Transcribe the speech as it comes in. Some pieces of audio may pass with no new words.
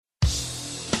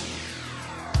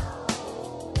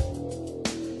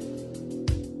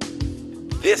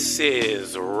This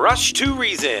is Rush to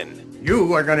Reason.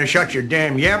 You are going to shut your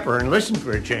damn yapper and listen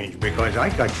for a change because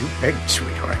I got you pegged,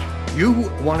 sweetheart. You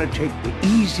want to take the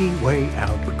easy way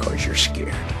out because you're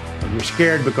scared. And you're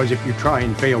scared because if you try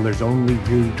and fail, there's only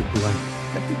you to blame.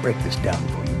 Let me break this down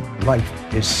for you.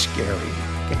 Life is scary.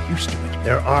 Get used to it.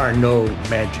 There are no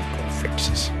magical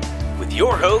fixes. With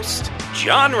your host,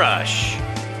 John Rush.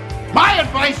 My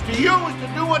advice to you is to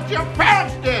do what your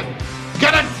parents did.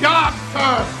 Get a job,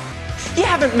 sir. You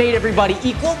haven't made everybody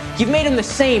equal. You've made them the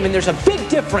same, and there's a big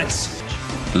difference.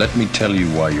 Let me tell you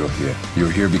why you're here.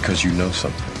 You're here because you know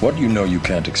something. What you know you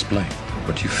can't explain,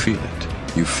 but you feel it.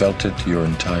 You felt it your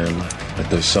entire life, that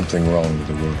there's something wrong with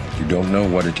the world. You don't know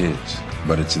what it is,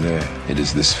 but it's there. It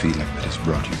is this feeling that has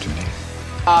brought you to me.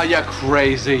 Are you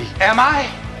crazy? Am I?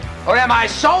 Or am I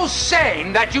so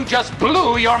sane that you just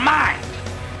blew your mind?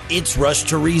 It's Rush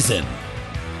to Reason,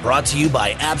 brought to you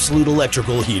by Absolute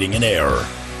Electrical Heating and Air.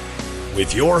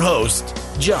 With your host,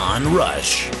 John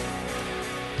Rush.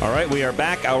 All right, we are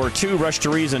back. Hour 2, Rush to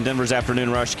Reason, Denver's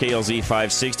Afternoon Rush, KLZ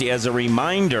 560. As a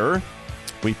reminder,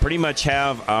 we pretty much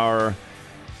have our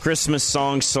Christmas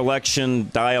song selection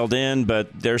dialed in,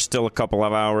 but there's still a couple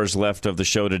of hours left of the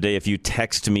show today. If you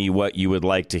text me what you would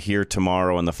like to hear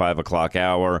tomorrow in the 5 o'clock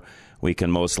hour, we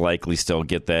can most likely still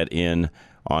get that in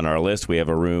on our list. We have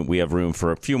room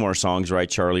for a few more songs, right,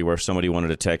 Charlie, where if somebody wanted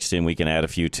to text in, we can add a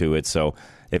few to it. So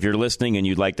if you're listening and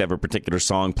you'd like to have a particular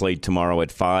song played tomorrow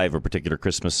at 5, or a particular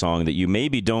Christmas song that you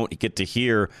maybe don't get to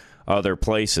hear other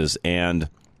places, and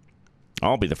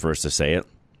I'll be the first to say it,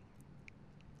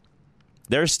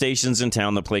 there are stations in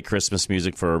town that play Christmas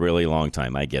music for a really long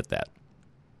time. I get that.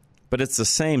 But it's the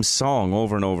same song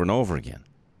over and over and over again.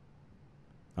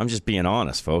 I'm just being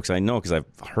honest, folks. I know because I've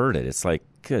heard it. It's like,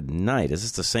 good night. Is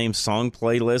this the same song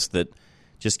playlist that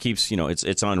just keeps,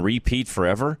 it's on repeat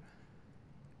forever?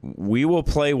 We will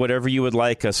play whatever you would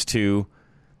like us to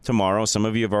tomorrow. Some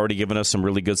of you have already given us some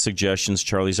really good suggestions.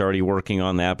 Charlie's already working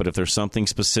on that. But if there's something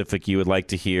specific you would like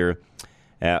to hear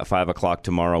at 5 o'clock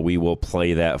tomorrow, we will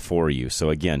play that for you.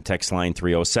 So, again, text line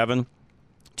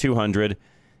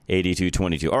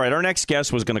 307-200-8222. All right, our next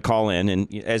guest was going to call in.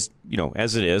 And as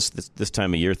it is, this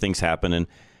time of year, things happen.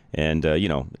 And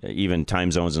even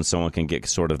time zones and so on can get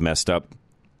sort of messed up.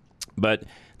 But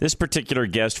this particular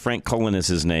guest, Frank Cullen is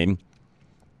his name,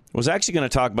 was actually going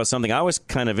to talk about something I was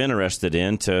kind of interested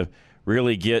in to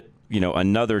really get,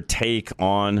 another take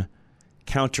on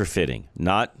counterfeiting.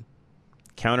 Not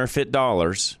counterfeit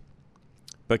dollars,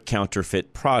 but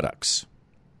counterfeit products.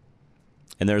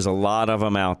 And there's a lot of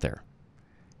them out there.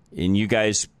 And you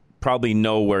guys probably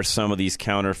know where some of these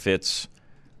counterfeits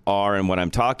are and what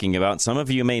I'm talking about. Some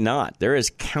of you may not. There is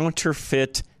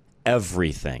counterfeit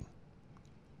everything.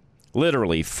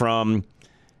 Literally from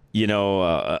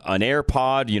an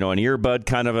AirPod, an earbud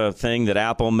kind of a thing that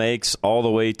Apple makes, all the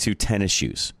way to tennis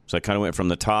shoes. So I kind of went from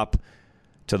the top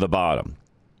to the bottom.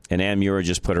 And Ann Muir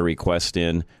just put a request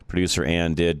in. Producer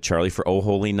Ann did, Charlie, for Oh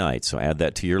Holy Night. So add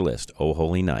that to your list. Oh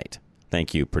Holy Night.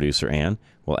 Thank you, Producer Ann.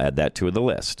 We'll add that to the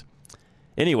list.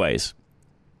 Anyways,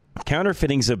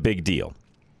 counterfeiting's a big deal.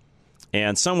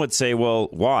 And some would say, well,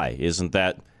 why? Isn't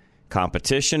that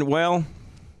competition? Well,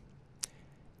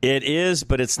 it is,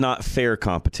 but it's not fair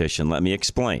competition. Let me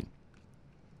explain.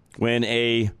 And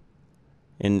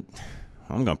I'm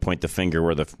going to point the finger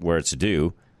where it's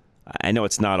due. I know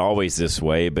it's not always this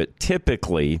way, but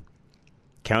typically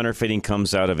counterfeiting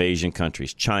comes out of Asian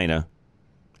countries. China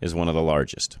is one of the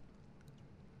largest.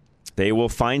 They will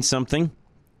find something,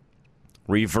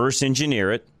 reverse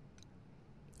engineer it,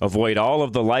 avoid all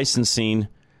of the licensing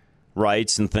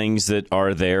rights and things that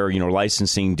are there,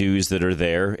 licensing dues that are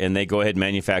there, and they go ahead and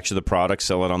manufacture the product,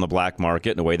 sell it on the black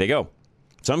market, and away they go.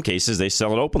 In some cases, they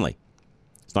sell it openly.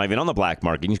 It's not even on the black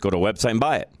market. You just go to a website and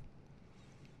buy it.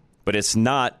 But it's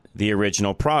not the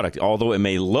original product, although it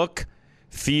may look,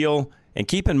 feel, and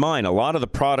keep in mind, a lot of the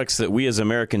products that we as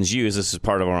Americans use, this is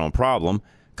part of our own problem,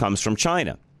 comes from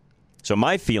China. So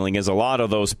my feeling is a lot of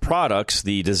those products,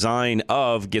 the design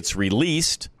of gets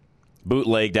released,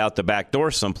 bootlegged out the back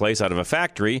door someplace out of a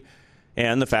factory,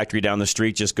 and the factory down the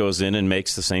street just goes in and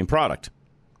makes the same product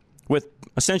with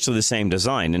essentially the same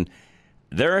design. And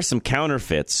there are some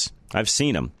counterfeits, I've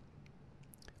seen them,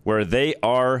 where they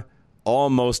are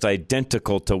almost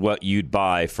identical to what you'd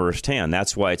buy firsthand.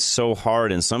 That's why it's so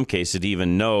hard in some cases to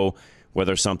even know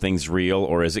whether something's real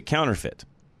or is it counterfeit.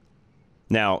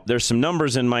 Now, there's some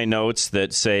numbers in my notes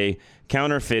that say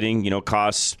counterfeiting,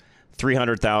 costs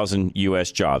 300,000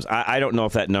 U.S. jobs. I don't know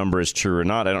if that number is true or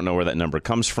not. I don't know where that number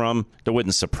comes from. That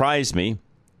wouldn't surprise me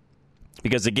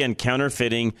because, again,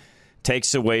 counterfeiting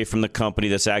takes away from the company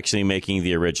that's actually making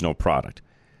the original product.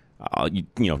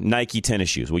 Nike tennis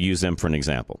shoes. We'll use them for an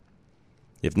example.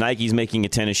 If Nike's making a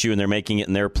tennis shoe and they're making it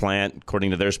in their plant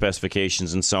according to their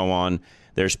specifications and so on,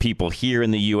 there's people here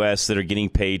in the U.S. that are getting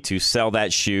paid to sell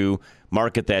that shoe,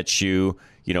 market that shoe.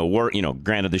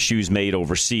 Granted, the shoe's made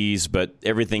overseas, but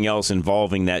everything else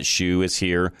involving that shoe is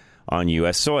here on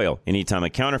U.S. soil. Anytime a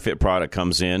counterfeit product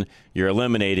comes in, you're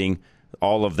eliminating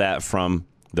all of that from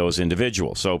those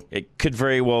individuals. So it could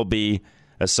very well be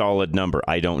a solid number.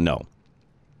 I don't know.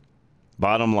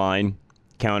 Bottom line,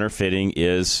 counterfeiting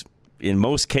is, in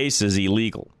most cases,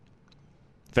 illegal.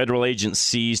 Federal agents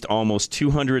seized almost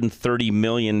 $230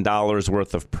 million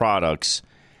worth of products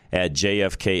at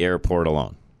JFK Airport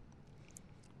alone.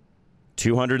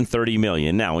 $230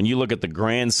 million. Now, when you look at the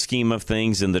grand scheme of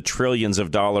things and the trillions of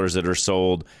dollars that are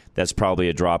sold, that's probably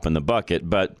a drop in the bucket,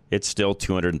 but it's still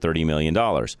 $230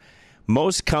 million.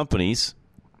 Most companies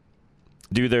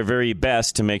do their very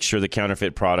best to make sure the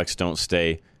counterfeit products don't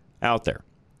stay out there.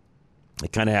 They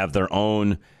kind of have their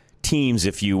own teams,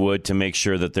 if you would, to make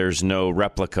sure that there's no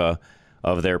replica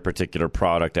of their particular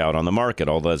product out on the market,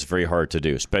 although it's very hard to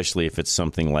do, especially if it's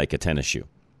something like a tennis shoe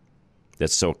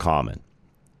that's so common.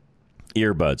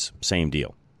 Earbuds, same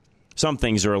deal. Some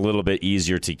things are a little bit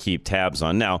easier to keep tabs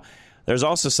on. Now, there's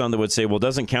also some that would say, well,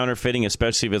 doesn't counterfeiting,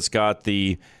 especially if it's got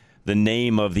the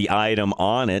name of the item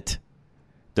on it,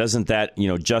 doesn't that,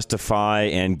 justify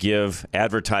and give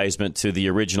advertisement to the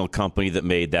original company that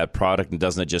made that product, and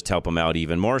doesn't it just help them out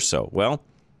even more so? Well,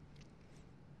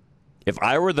 if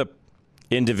I were the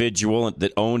individual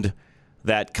that owned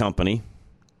that company,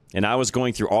 and I was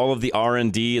going through all of the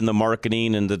R&D and the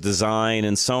marketing and the design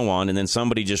and so on, and then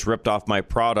somebody just ripped off my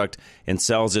product and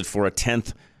sells it for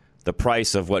 1/10 the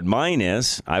price of what mine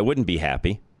is, I wouldn't be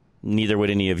happy. Neither would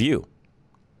any of you.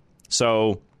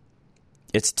 So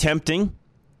it's tempting.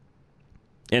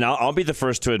 And I'll be the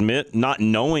first to admit, not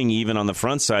knowing even on the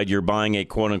front side you're buying a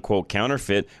quote-unquote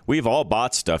counterfeit, we've all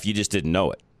bought stuff. You just didn't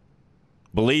know it.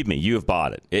 Believe me, you have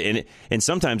bought it. And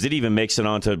sometimes it even makes it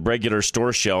onto regular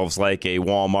store shelves like a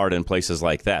Walmart and places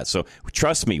like that. So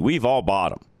trust me, we've all bought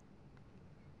them.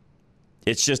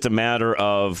 It's just a matter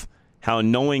of how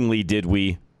knowingly did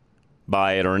we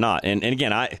buy it or not. And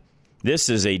again, this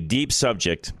is a deep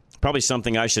subject, probably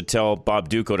something I should tell Bob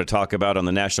Duco to talk about on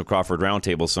the National Crawford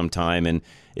Roundtable sometime. And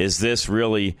is this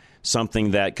really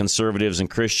something that conservatives and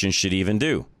Christians should even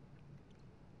do?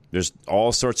 There's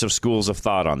all sorts of schools of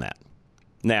thought on that.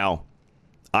 Now,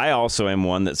 I also am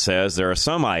one that says there are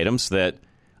some items that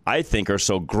I think are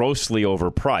so grossly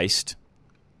overpriced,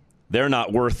 they're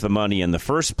not worth the money in the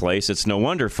first place. It's no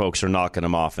wonder folks are knocking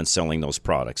them off and selling those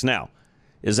products. Now,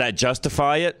 does that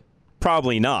justify it?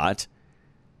 Probably not.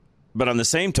 But on the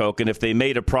same token, if they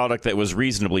made a product that was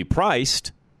reasonably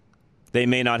priced, they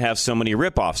may not have so many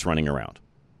ripoffs running around.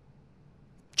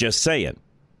 Just saying.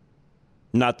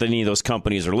 Not that any of those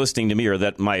companies are listening to me or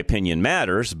that my opinion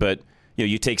matters, but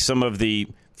you take some of the,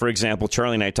 for example,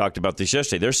 Charlie and I talked about this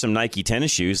yesterday. There's some Nike tennis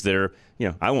shoes that are,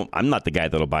 I'm not the guy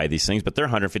that'll buy these things, but they're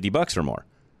 $150 or more.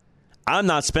 I'm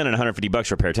not spending $150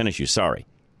 for a pair of tennis shoes. Sorry.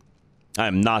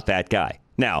 I'm not that guy.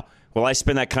 Now, will I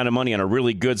spend that kind of money on a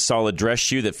really good, solid dress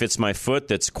shoe that fits my foot,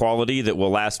 that's quality, that will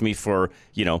last me for,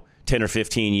 10 or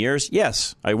 15 years?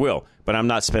 Yes, I will. But I'm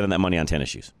not spending that money on tennis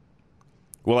shoes.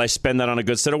 Will I spend that on a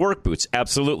good set of work boots?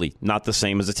 Absolutely. Not the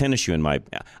same as a tennis shoe in my...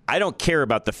 I don't care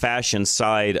about the fashion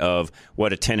side of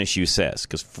what a tennis shoe says,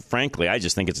 because frankly, I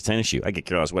just think it's a tennis shoe. I could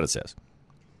care less what it says.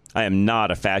 I am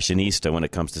not a fashionista when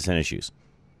it comes to tennis shoes.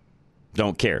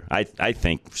 Don't care. I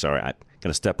think... Sorry, I'm going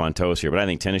to step on toes here, but I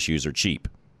think tennis shoes are cheap.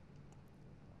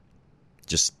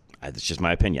 It's just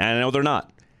my opinion. I know they're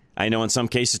not. I know in some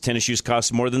cases tennis shoes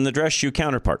cost more than the dress shoe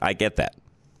counterpart. I get that.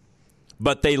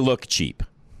 But they look cheap.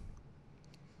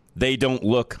 They don't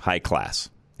look high class.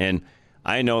 And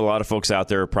I know a lot of folks out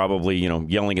there are probably,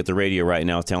 yelling at the radio right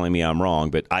now telling me I'm wrong,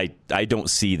 but I don't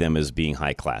see them as being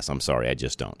high class. I'm sorry, I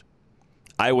just don't.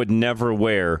 I would never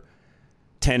wear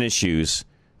tennis shoes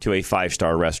to a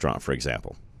 5-star restaurant, for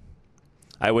example.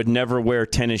 I would never wear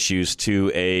tennis shoes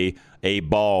to a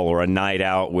ball or a night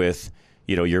out with,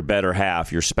 your better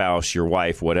half, your spouse, your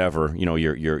wife, whatever,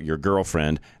 your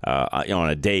girlfriend, on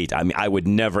a date. I mean, I would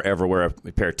never, ever wear a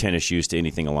pair of tennis shoes to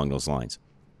anything along those lines.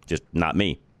 Just not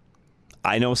me.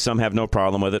 I know some have no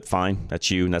problem with it. Fine. That's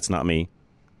you. That's not me.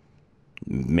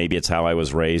 Maybe it's how I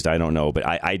was raised. I don't know. But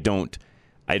I don't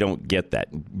get that.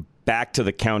 Back to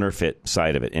the counterfeit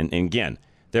side of it. And again,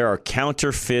 there are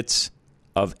counterfeits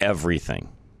of everything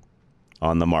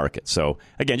on the market. So,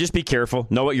 again, just be careful.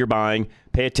 Know what you're buying.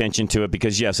 Pay attention to it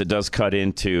because, yes, it does cut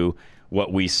into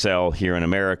what we sell here in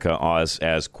America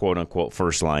as quote-unquote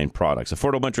first-line products.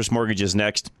 Affordable interest mortgage is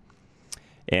next.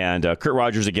 And Kurt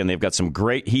Rogers, again,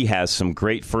 he has some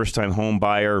great first-time home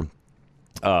buyer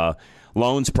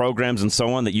loans, programs, and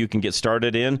so on that you can get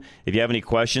started in. If you have any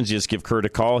questions, just give Kurt a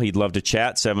call. He'd love to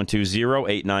chat,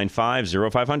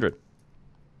 720-895-0500.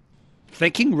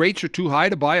 Thinking rates are too high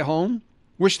to buy a home?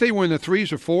 Wish they were in the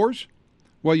 3s or 4s?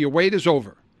 Well, your wait is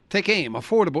over. Take AIM,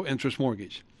 Affordable Interest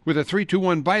Mortgage. With a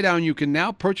 3-2-1 buy-down, you can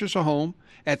now purchase a home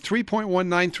at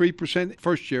 3.193%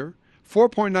 first year,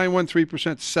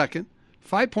 4.913% second,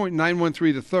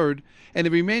 5.913 the third, and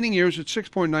the remaining years at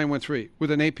 6.913 with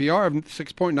an APR of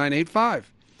 6.985.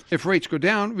 If rates go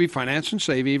down, refinance and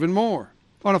save even more.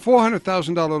 On a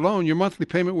 $400,000 loan, your monthly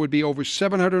payment would be over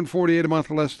 $748 a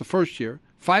month less the first year,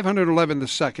 $511 the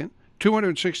second,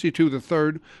 $262 the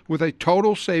third, with a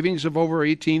total savings of over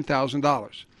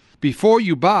 $18,000. Before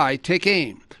you buy, take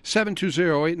AIM,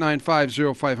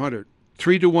 720-895-0500.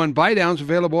 3-to-1 buy-downs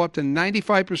available up to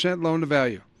 95% loan to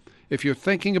value. If you're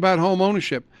thinking about home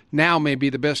ownership, now may be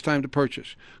the best time to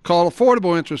purchase. Call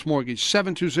Affordable Interest Mortgage,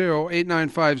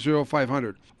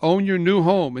 720-895-0500. Own your new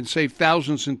home and save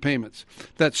thousands in payments.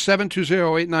 That's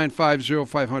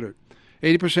 720-895-0500. 80%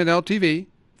 LTV,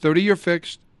 30-year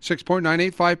fixed,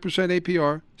 6.985%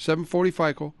 APR, 740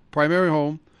 FICO, primary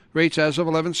home, rates as of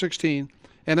 11/16,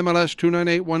 NMLS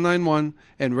 298191,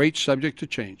 and rates subject to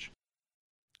change.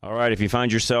 All right, if you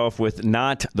find yourself with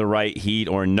not the right heat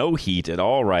or no heat at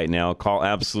all right now, call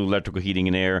Absolute Electrical Heating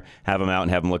and Air, have them out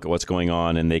and have them look at what's going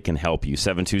on, and they can help you.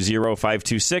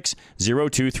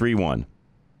 720-526-0231.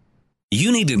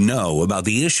 You need to know about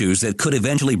the issues that could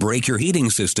eventually break your heating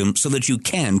system so that you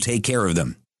can take care of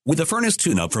them. With a furnace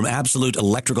tune-up from Absolute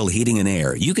Electrical Heating and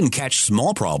Air, you can catch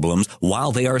small problems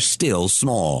while they are still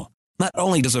small. Not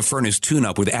only does a furnace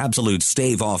tune-up with Absolute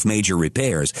stave off major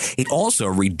repairs, it also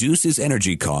reduces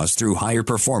energy costs through higher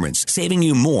performance, saving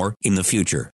you more in the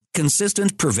future.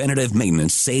 Consistent preventative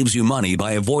maintenance saves you money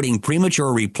by avoiding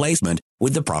premature replacement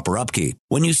with the proper upkeep.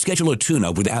 When you schedule a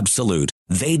tune-up with Absolute,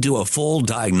 they do a full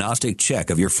diagnostic check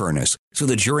of your furnace so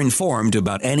that you're informed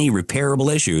about any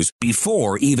repairable issues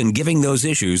before even giving those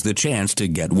issues the chance to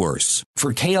get worse.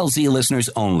 For KLZ listeners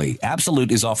only, Absolute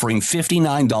is offering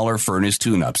 $59 furnace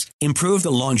tune-ups. Improve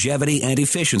the longevity and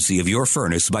efficiency of your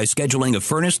furnace by scheduling a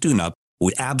furnace tune-up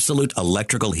with Absolute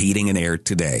Electrical Heating and Air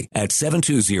today at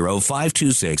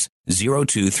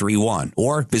 720-526-0231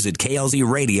 or visit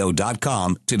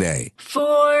klzradio.com today.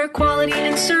 For quality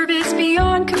and service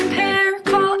beyond compare,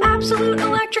 call Absolute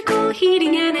Electrical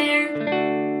Heating and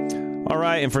Air. All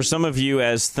right, and for some of you,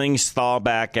 as things thaw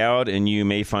back out and you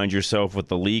may find yourself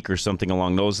with a leak or something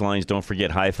along those lines, don't forget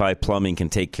High Five Plumbing can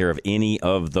take care of any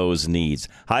of those needs.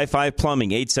 High Five Plumbing,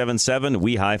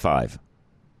 877-WE-HIGH-FIVE.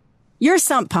 Your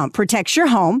sump pump protects your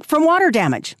home from water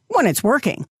damage when it's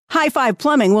working. High Five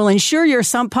Plumbing will ensure your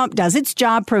sump pump does its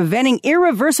job preventing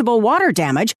irreversible water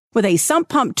damage with a sump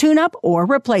pump tune-up or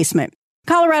replacement.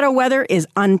 Colorado weather is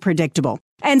unpredictable,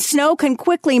 and snow can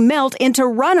quickly melt into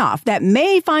runoff that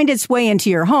may find its way into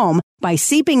your home by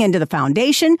seeping into the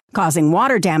foundation, causing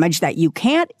water damage that you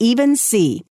can't even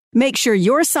see. Make sure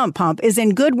your sump pump is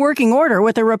in good working order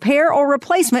with a repair or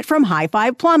replacement from High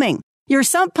Five Plumbing. Your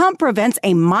sump pump prevents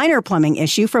a minor plumbing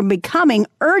issue from becoming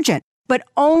urgent, but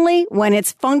only when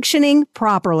it's functioning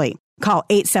properly. Call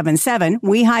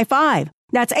 877-WE-HIGH-FIVE.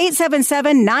 That's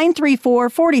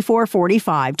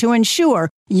 877-934-4445 to ensure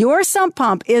your sump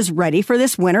pump is ready for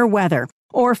this winter weather.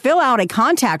 Or fill out a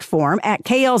contact form at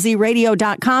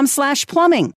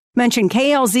klzradio.com/plumbing. Mention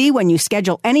KLZ when you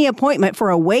schedule any appointment for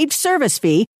a waived service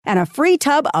fee and a free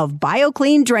tub of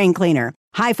BioClean Drain Cleaner.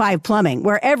 High Five Plumbing,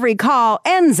 where every call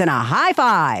ends in a high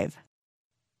five.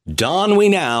 Don we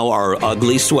now our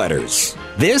ugly sweaters.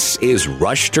 This is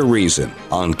Rush to Reason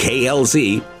on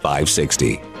KLZ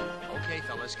 560. Okay,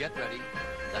 fellas, get ready.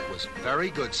 That was very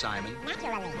good, Simon.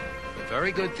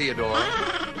 Very good, Theodore.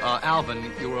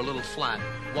 Alvin, you were a little flat.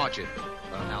 Watch it,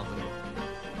 Alvin.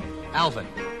 Alvin!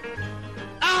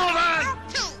 Alvin!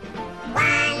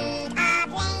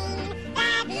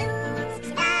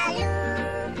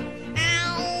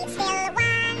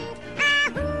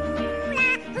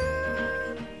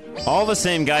 All the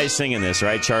same guys singing this,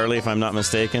 right, Charlie, if I'm not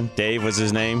mistaken? Dave was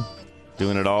his name,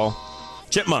 doing it all.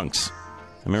 Chipmunks. I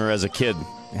remember as a kid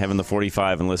having the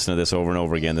 45 and listening to this over and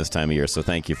over again this time of year, so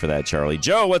thank you for that, Charlie.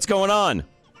 Joe, what's going on?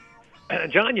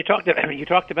 John, you talked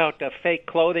about fake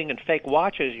clothing and fake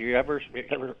watches. You ever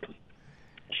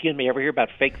hear about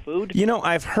fake food? You know,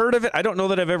 I've heard of it. I don't know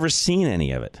that I've ever seen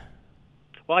any of it.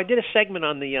 Well, I did a segment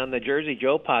on the Jersey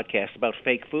Joe podcast about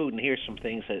fake food, and here's some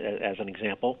things as an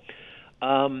example.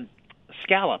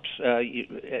 scallops.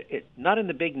 Not in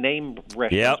the big name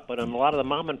restaurants, but in a lot of the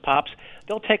mom and pops,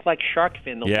 they'll take like shark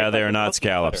fin. They are not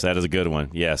scallops. That is a good one.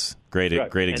 Yes, great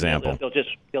example.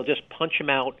 They'll just punch them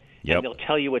out, and they'll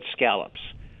tell you it's scallops.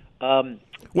 And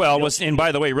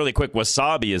by the way, really quick,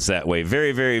 wasabi is that way.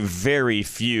 Very, very, very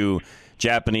few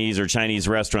Japanese or Chinese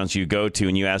restaurants you go to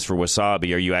and you ask for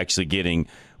wasabi, are you actually getting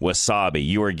wasabi?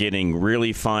 You are getting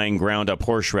really fine ground up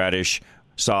horseradish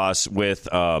sauce with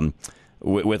a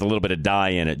little bit of dye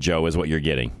in it, Joe, is what you're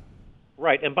getting.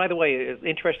 Right. And by the way,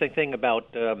 interesting thing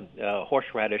about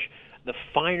horseradish, the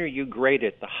finer you grate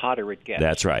it, the hotter it gets.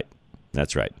 That's right.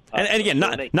 And again,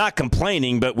 not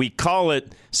complaining, but we call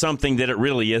it something that it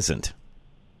really isn't.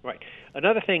 Right.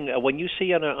 Another thing, when you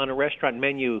see on a restaurant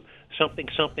menu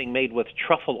something made with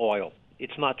truffle oil,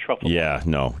 it's not truffle oil. Yeah,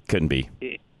 no, couldn't be.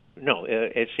 The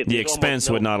expense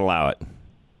would not allow it.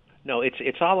 No,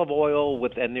 it's olive oil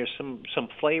and there's some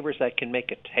flavors that can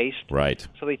make it taste. Right.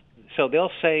 So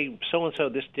they'll say so and so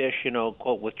this dish,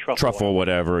 quote with truffle oil.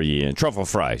 Whatever, truffle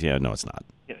fries. Yeah, no, it's not.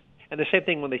 Yeah. And the same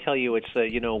thing when they tell you it's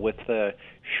with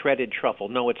shredded truffle.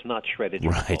 No, it's not shredded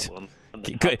truffle.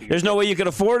 Right. There's no way you could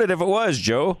afford it if it was,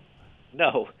 Joe.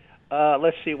 No.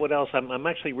 Let's see what else. I'm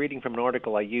actually reading from an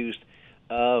article I used.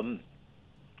 Then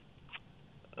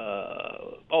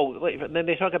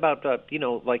they talk about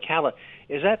like halibut.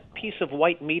 Is that piece of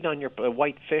white meat on your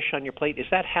white fish on your plate? Is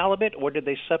that halibut, or did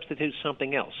they substitute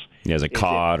something else? Yeah, as a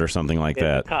cod or something like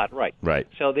that. Cod, right? Right.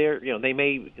 So they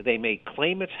may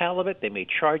claim it's halibut. They may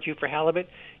charge you for halibut.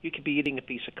 You could be eating a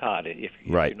piece of cod if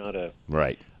you're not a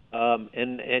right.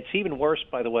 And it's even worse,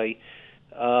 by the way.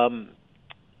 I'm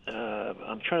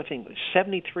trying to think.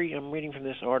 73. I'm reading from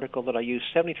this article that I used.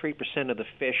 73% of the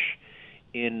fish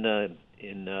in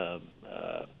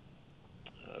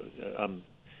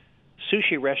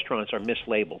sushi restaurants are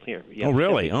mislabeled. Here. Yeah, oh,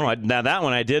 really? Now that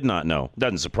one I did not know.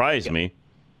 Doesn't surprise me.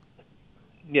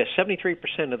 Yeah,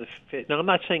 73% of the fish. Now I'm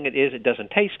not saying it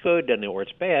doesn't taste good or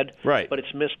it's bad. Right. But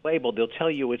it's mislabeled. They'll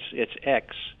tell you it's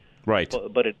X. Right.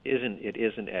 But it isn't. It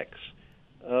isn't X.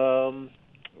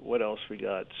 What else we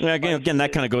got? Yeah, again,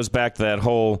 that kind of goes back to that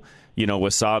whole,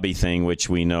 wasabi thing, which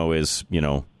we know is,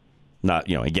 not,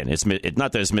 again, it's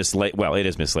not that it's mislabeled. Well, it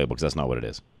is mislabeled because that's not what it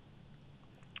is.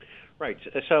 Right.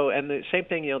 So, and the same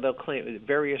thing, they'll claim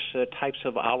various types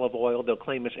of olive oil. They'll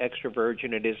claim it's extra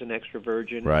virgin. It isn't extra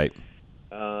virgin. Right.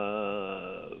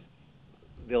 They'll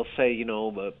say,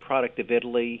 a product of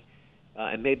Italy,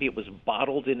 and maybe it was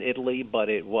bottled in Italy, but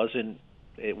it wasn't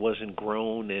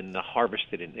grown and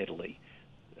harvested in Italy.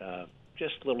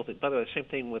 Just little things. By the way, same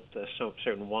thing with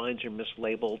certain wines are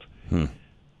mislabeled.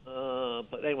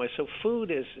 But anyway, so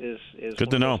food is good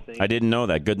to know. I didn't know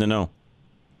that. Good to know.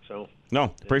 So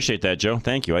appreciate that, Joe.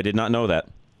 Thank you. I did not know that.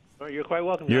 Oh, you're quite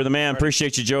welcome. You're the man.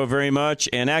 Appreciate you, Joe, very much.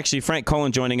 And actually, Frank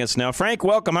Cullen joining us now. Frank,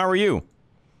 welcome. How are you?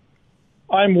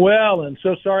 I'm well, and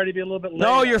so sorry to be a little bit late.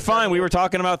 No, you're fine. We were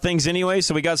talking about things anyway,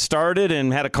 so we got started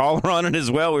and had a caller on it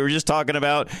as well. We were just talking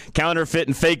about counterfeit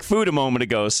and fake food a moment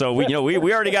ago. So we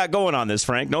already got going on this,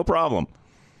 Frank. No problem.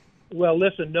 Well,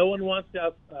 listen, no one wants to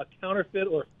have counterfeit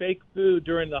or fake food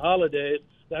during the holidays.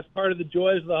 That's part of the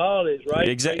joys of the holidays, right?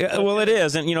 Exactly. Well, it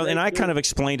is, and and I kind of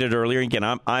explained it earlier.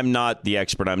 Again, I'm not the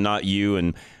expert. I'm not you,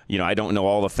 and I don't know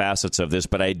all the facets of this,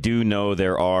 but I do know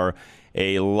there are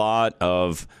a lot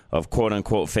of quote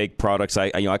unquote fake products.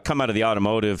 I come out of the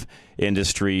automotive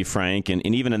industry, Frank, and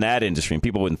even in that industry, and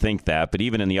people wouldn't think that, but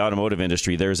even in the automotive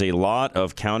industry, there's a lot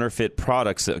of counterfeit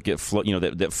products that get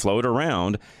that float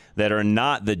around that are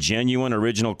not the genuine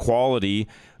original quality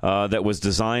that was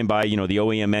designed by the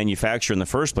OEM manufacturer in the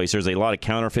first place. There's a lot of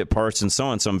counterfeit parts and so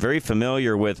on. So I'm very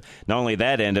familiar with not only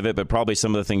that end of it, but probably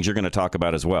some of the things you're going to talk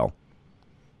about as well.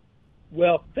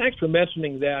 Well, thanks for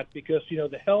mentioning that, because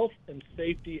the health and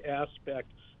safety aspect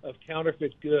of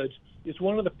counterfeit goods is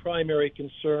one of the primary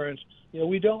concerns.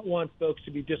 We don't want folks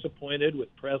to be disappointed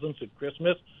with presents at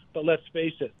Christmas, but let's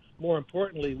face it, more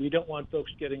importantly, we don't want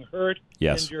folks getting hurt,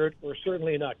 injured, or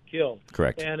certainly not killed.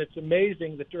 Correct. And it's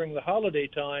amazing that during the holiday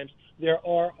times, there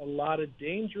are a lot of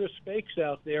dangerous fakes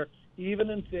out there, even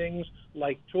in things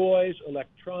like toys,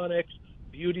 electronics,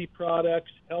 beauty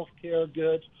products, healthcare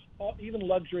goods, even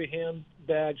luxury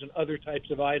handbags and other types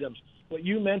of items. What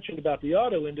you mentioned about the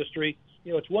auto industry,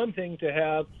 it's one thing to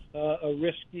have a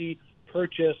risky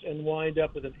purchase and wind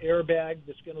up with an airbag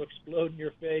that's going to explode in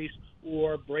your face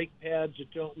or brake pads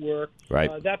that don't work. Right.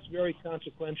 That's very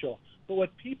consequential. But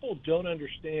what people don't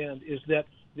understand is that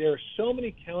there are so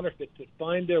many counterfeits that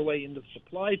find their way into the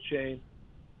supply chain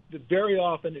that very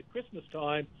often at Christmas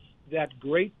time, that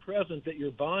great present that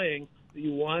you're buying that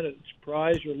you want to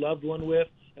surprise your loved one with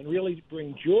and really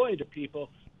bring joy to people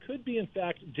could be, in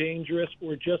fact, dangerous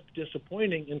or just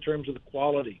disappointing in terms of the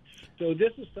quality. So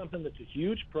this is something that's a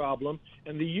huge problem,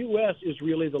 and the U.S. is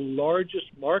really the largest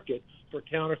market for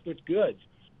counterfeit goods.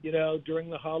 You know, during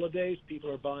the holidays, people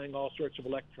are buying all sorts of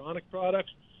electronic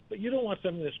products, but you don't want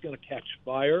something that's going to catch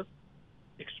fire,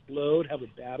 explode, have a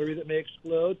battery that may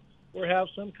explode, or have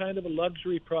some kind of a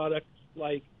luxury product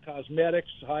like cosmetics,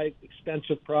 high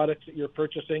expensive products that you're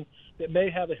purchasing that may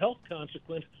have a health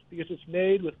consequence because it's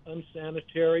made with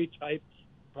unsanitary type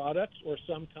products or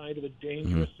some kind of a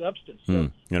dangerous substance. So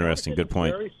interesting. Good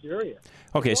point. Very serious.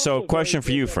 Okay, so question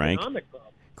for you, Frank.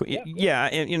 Yeah,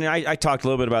 and I talked a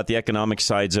little bit about the economic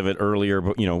sides of it earlier,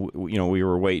 but we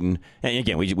were waiting, and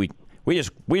again, we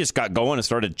just got going and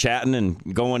started chatting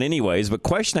and going anyways. But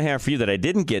question I have for you that I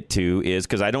didn't get to is,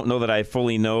 because I don't know that I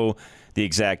fully know the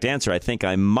exact answer. I think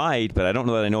I might, but I don't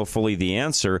know that I know fully the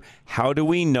answer. How do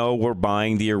we know we're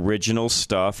buying the original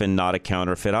stuff and not a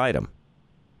counterfeit item?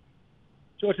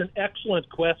 So it's an excellent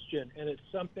question, and it's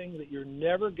something that you're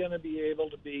never going to be able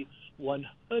to be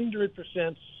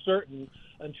 100% certain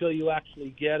until you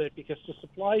actually get it, because the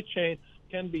supply chain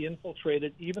can be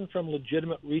infiltrated even from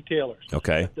legitimate retailers.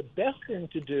 Okay. But the best thing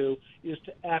to do is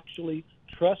to actually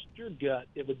trust your gut.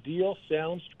 If a deal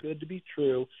sounds good to be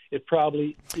true, it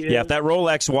probably is. Yeah, if that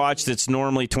Rolex watch that's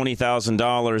normally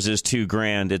 $20,000 is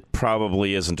 $2,000, it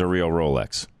probably isn't a real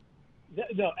Rolex.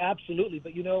 No, absolutely.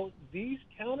 But, these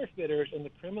counterfeiters and the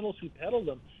criminals who peddle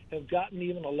them have gotten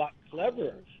even a lot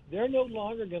cleverer. They're no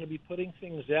longer going to be putting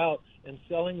things out and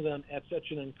selling them at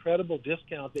such an incredible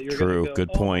discount that you're going to go, Good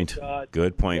point. Oh my God,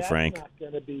 good point, that's Frank. Not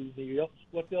going to be real.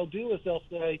 What they'll do is they'll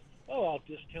say, I'll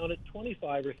discount it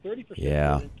 25 or 30%.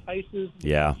 Yeah. It entices the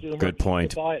Yeah, consumer good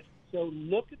point. to buy it. So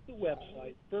look at the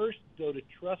website. First, go to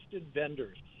trusted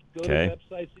vendors. Go Okay. to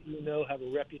websites that you know have a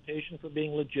reputation for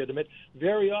being legitimate.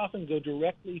 Very often go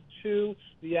directly to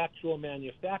the actual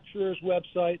manufacturer's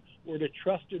website or to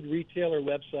trusted retailer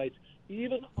websites.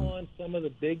 Even on some of the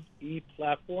big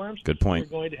e-platforms, Good point.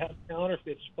 you're going to have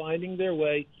counterfeits finding their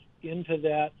way into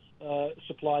that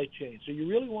supply chain. So you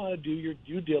really want to do your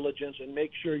due diligence and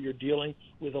make sure you're dealing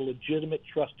with a legitimate,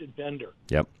 trusted vendor.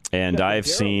 Yep. And Yeah, I've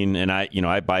they're- seen, and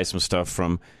I buy some stuff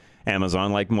from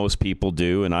Amazon like most people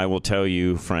do, and I will tell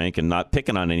you, Frank, and not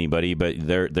picking on anybody, but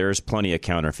there's plenty of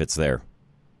counterfeits there.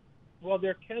 Well,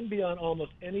 there can be on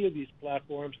almost any of these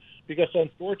platforms because,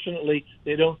 unfortunately,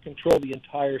 they don't control the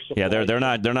entire supply. Yeah, they're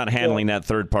not handling that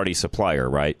third-party supplier,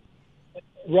 right?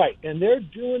 Right, and they're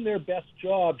doing their best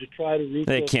job to try to reach.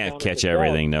 They those can't catch counterfeit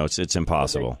everything. dollars. No, it's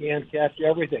impossible. They can't catch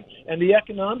everything, and the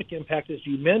economic impact, as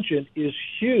you mentioned, is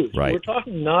huge. Right. We're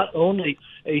talking not only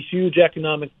a huge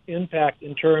economic impact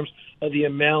in terms of the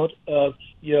amount of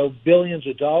billions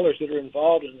of dollars that are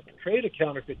involved in the trade of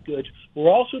counterfeit goods. We're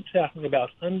also talking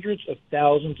about hundreds of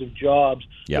thousands of jobs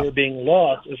Yeah. that are being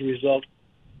lost as a result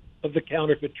of the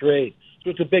counterfeit trade.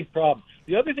 So it's a big problem.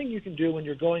 The other thing you can do when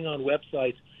you're going on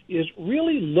websites is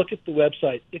really look at the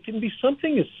website. It can be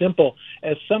something as simple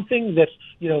as something that's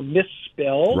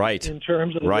misspelled Right. in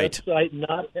terms of the Right. website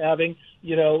not having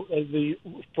the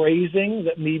phrasing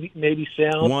that maybe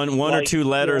sounds One like, or two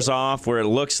letters off where it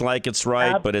looks like it's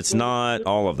right, but it's not.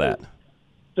 All of that.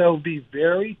 So be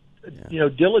very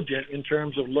diligent in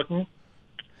terms of looking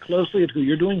closely at who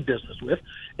you're doing business with.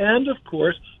 And, of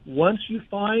course, once you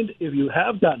find if you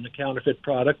have gotten a counterfeit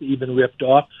product that you've been ripped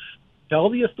off, tell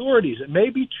the authorities. It may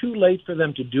be too late for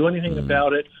them to do anything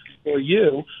about it for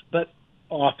you, but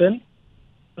often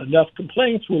enough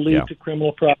complaints will lead to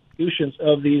criminal prosecutions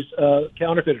of these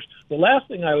counterfeiters. The last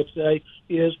thing I would say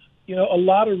is, a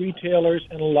lot of retailers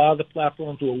and a lot of the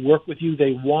platforms will work with you.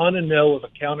 They want to know if a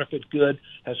counterfeit good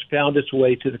has found its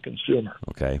way to the consumer.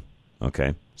 Okay.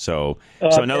 So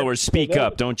in other words, speak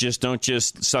up. Don't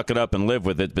just suck it up and live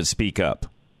with it, but speak up.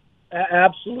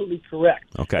 Absolutely correct.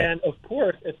 Okay. And, of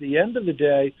course, at the end of the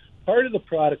day, part of the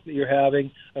product that you're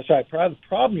having, part of the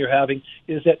problem you're having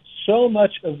is that so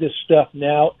much of this stuff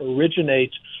now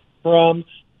originates from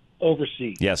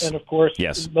overseas. Yes. And, of course,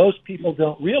 Yes. most people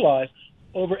don't realize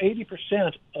over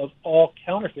 80% of all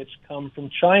counterfeits come from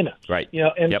China. Right.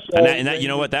 And yep. so And that, you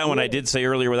know what? That one I did say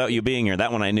earlier without you being here.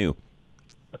 That one I knew.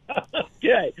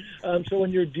 Okay. So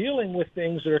when you're dealing with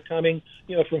things that are coming,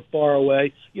 from far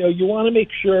away, you want to make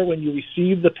sure when you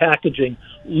receive the packaging,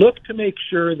 look to make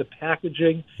sure the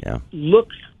packaging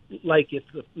looks like it's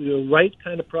the right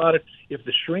kind of product. If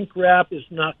the shrink wrap is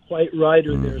not quite right,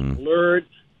 or there's blurred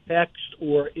text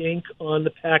or ink on the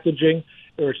packaging,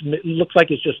 or it looks like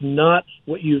it's just not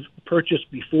what you've purchased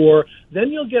before,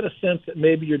 then you'll get a sense that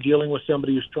maybe you're dealing with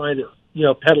somebody who's trying to,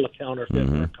 peddle a counterfeit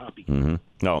or a copy.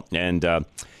 No, and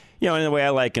And the way I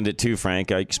likened it too,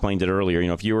 Frank, I explained it earlier.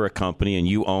 If you were a company and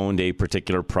you owned a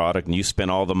particular product and you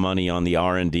spent all the money on the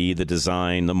R&D, the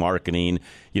design, the marketing,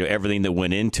 everything that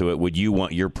went into it, would you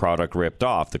want your product ripped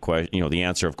off? The question, the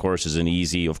answer, of course, is an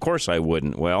easy. Of course, I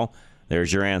wouldn't. Well,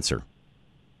 there's your answer.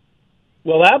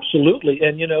 Well, absolutely.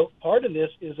 And, part of this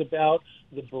is about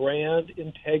the brand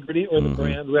integrity or the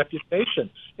brand reputation.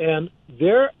 And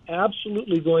they're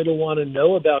absolutely going to want to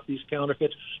know about these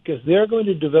counterfeits because they're going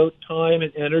to devote time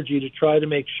and energy to try to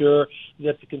make sure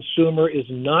that the consumer is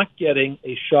not getting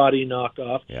a shoddy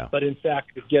knockoff, but in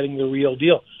fact is getting the real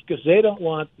deal because they don't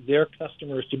want their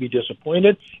customers to be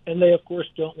disappointed. And they, of course,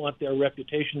 don't want their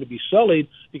reputation to be sullied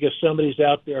because somebody's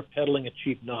out there peddling a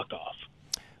cheap knockoff.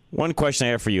 One question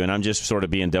I have for you, and I'm just sort of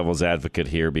being devil's advocate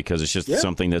here because it's just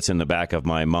something that's in the back of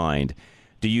my mind.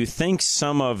 Do you think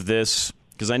some of this,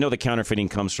 because I know the counterfeiting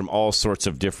comes from all sorts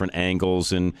of different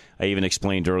angles, and I even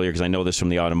explained earlier, because I know this from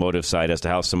the automotive side, as to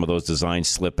how some of those designs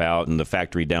slip out and the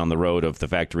factory down the road of the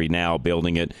factory now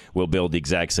building it will build the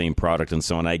exact same product and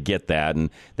so on. I get that,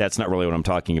 and that's not really what I'm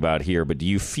talking about here. But do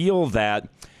you feel that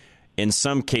in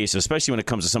some cases, especially when it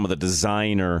comes to some of the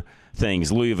designer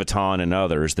things, Louis Vuitton and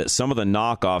others, that some of the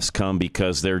knockoffs come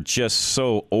because they're just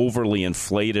so overly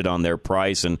inflated on their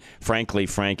price and, frankly,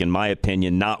 Frank, in my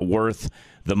opinion, not worth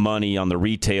the money on the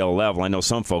retail level? I know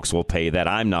some folks will pay that.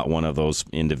 I'm not one of those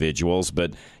individuals,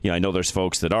 but I know there's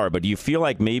folks that are. But do you feel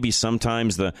like maybe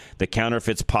sometimes the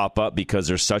counterfeits pop up because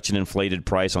there's such an inflated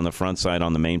price on the front side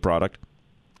on the main product?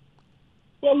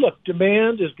 Well, look,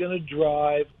 demand is going to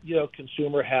drive,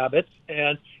 consumer habits.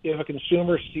 And if a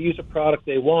consumer sees a product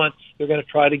they want, they're going to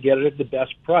try to get it at the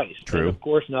best price. True. And of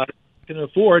course, not can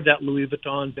afford that Louis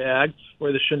Vuitton bag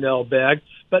or the Chanel bag,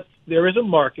 but there is a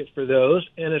market for those,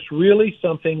 and it's really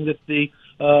something that the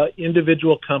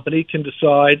individual company can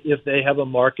decide if they have a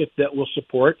market that will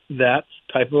support that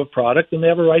type of a product, and they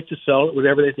have a right to sell it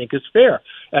whatever they think is fair.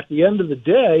 At the end of the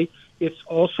day, it's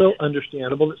also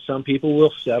understandable that some people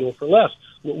will settle for less.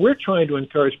 What we're trying to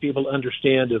encourage people to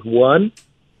understand is, one,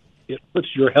 it puts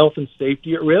your health and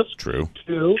safety at risk. True.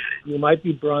 Two, you might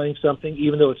be buying something,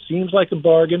 even though it seems like a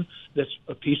bargain, that's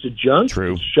a piece of junk.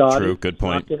 True. It's shoddy. True. Good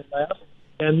point. Not going to last.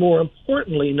 And more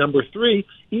importantly, number three,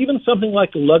 even something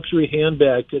like a luxury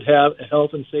handbag could have a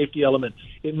health and safety element.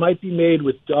 It might be made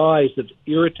with dyes that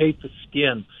irritate the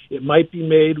skin. It might be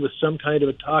made with some kind of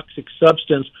a toxic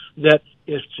substance that,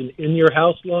 if it's in your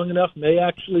house long enough, may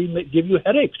actually give you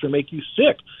headaches or make you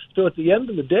sick. So at the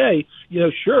end of the day,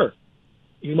 sure,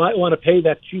 you might want to pay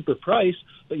that cheaper price,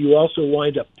 but you also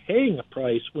wind up paying a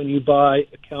price when you buy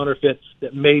a counterfeit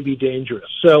that may be dangerous.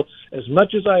 So as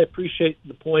much as I appreciate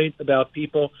the point about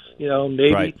people,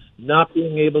 maybe not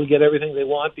being able to get everything they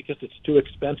want because it's too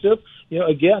expensive,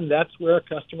 again, that's where a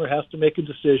customer has to make a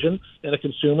decision and a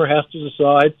consumer has to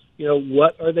decide,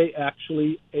 what are they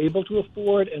actually able to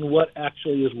afford and what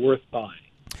actually is worth buying.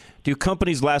 Do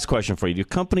companies, last question for you, do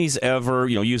companies ever,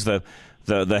 use the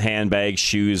handbags,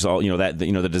 shoes, all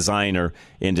the designer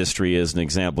industry as an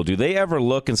example? Do they ever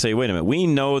look and say, wait a minute, we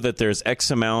know that there's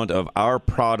X amount of our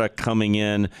product coming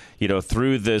in,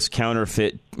 through this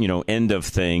counterfeit, end of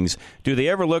things? Do they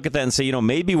ever look at that and say,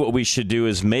 maybe what we should do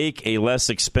is make a less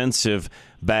expensive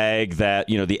bag that,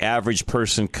 the average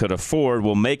person could afford?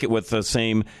 We'll make it with the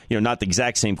same, not the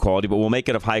exact same quality, but we'll make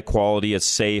it of high quality, it's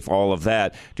safe, all of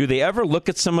that. Do they ever look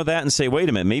at some of that and say, wait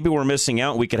a minute, maybe we're missing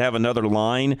out, we could have another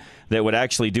line that would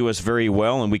actually do us very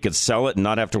well and we could sell it and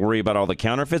not have to worry about all the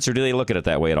counterfeits? Or do they look at it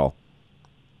that way at all?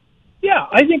 Yeah,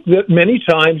 I think that many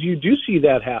times you do see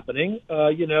that happening,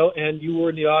 and you were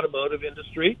in the automotive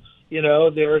industry.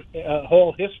 There's a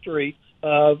whole history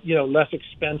of, less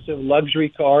expensive luxury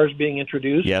cars being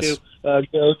introduced to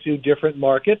go to different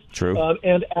markets. True.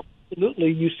 And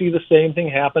absolutely, you see the same thing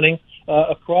happening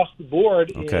across the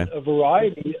board in a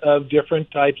variety of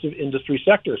different types of industry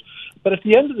sectors. But at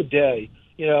the end of the day,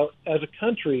 as a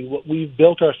country, what we've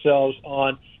built ourselves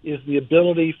on is the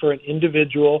ability for an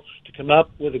individual to come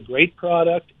up with a great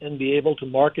product and be able to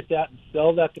market that and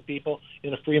sell that to people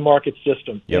in a free market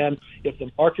system. Yep. And if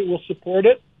the market will support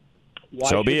it,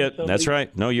 so be it. That's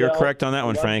right. No, you're correct on that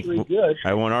one, Frank.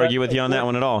 I won't argue with you on that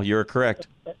one at all. You're correct.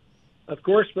 Of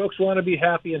course, folks want to be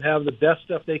happy and have the best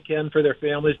stuff they can for their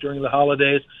families during the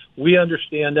holidays. We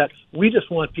understand that. We just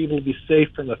want people to be safe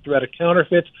from the threat of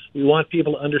counterfeits. We want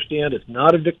people to understand it's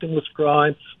not a victimless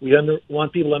crime. We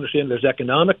want people to understand there's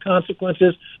economic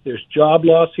consequences. There's job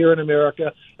loss here in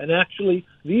America. And actually,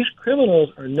 these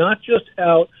criminals are not just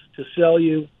out to sell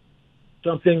you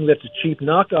something that's a cheap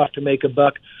knockoff to make a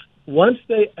buck. Once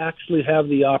they actually have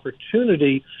the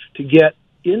opportunity to get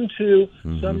into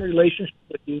some relationship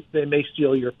with you, they may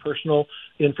steal your personal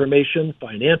information,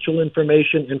 financial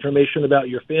information about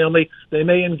your family. They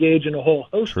may engage in a whole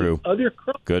host of other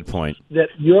crimes. Good point. That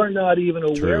you're not even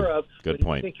aware of. Good when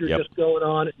point. You think you're just going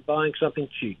on and buying something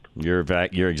cheap. You're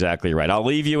exactly right. I'll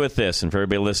leave you with this, and for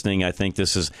everybody listening, I think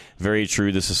this is very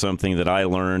true. This is something that I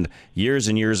learned years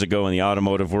and years ago in the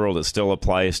automotive world. It still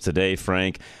applies today,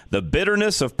 Frank. The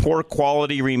bitterness of poor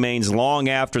quality remains long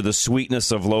after the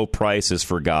sweetness of low price is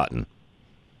forgotten.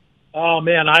 Oh,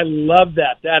 man, I love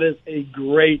that. That is a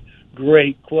great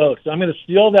quote. So I'm going to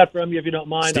steal that from you if you don't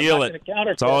mind. Steal I'm not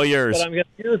it. It's all yours. But I'm going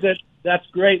to use it. That's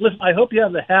great. Listen, I hope you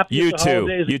have the happiest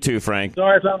holidays. You too, Frank.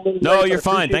 Sorry if I'm a little No, late, you're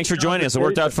fine. Thanks for joining us. It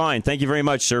worked out fine. Thank you very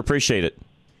much, sir. Appreciate it.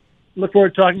 Look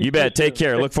forward to talking to you. You bet. Take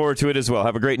care. Look forward to it as well.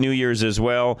 Have a great New Year's as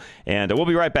well. And we'll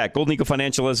be right back. Golden Eagle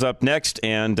Financial is up next.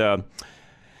 And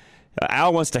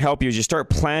Al wants to help you as you start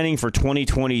planning for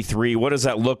 2023. What does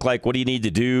that look like? What do you need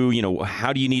to do?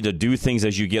 How do you need to do things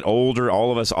as you get older? All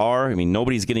of us are. I mean,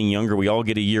 nobody's getting younger. We all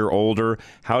get a year older.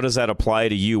 How does that apply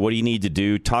to you? What do you need to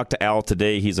do? Talk to Al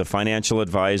today. He's a financial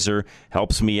advisor,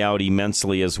 helps me out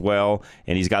immensely as well.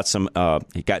 And he's got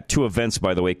he got 2 events,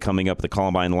 by the way, coming up at the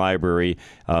Columbine Library,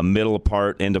 end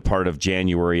of part of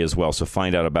January as well. So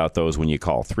find out about those when you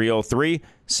call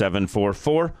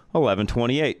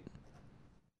 303-744-1128.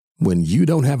 When you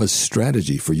don't have a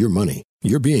strategy for your money,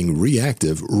 you're being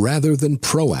reactive rather than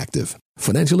proactive.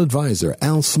 Financial advisor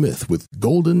Al Smith with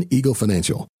Golden Eagle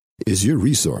Financial is your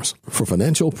resource for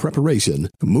financial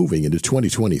preparation moving into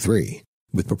 2023.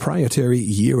 With proprietary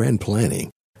year-end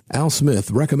planning, Al Smith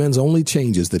recommends only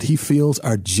changes that he feels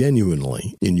are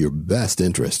genuinely in your best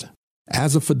interest.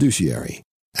 As a fiduciary,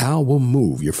 Al will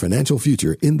move your financial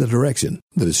future in the direction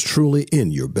that is truly in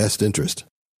your best interest.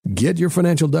 Get your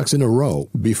financial ducks in a row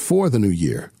before the new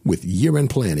year with year-end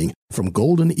planning from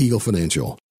Golden Eagle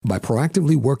Financial. By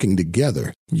proactively working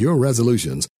together, your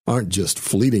resolutions aren't just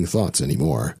fleeting thoughts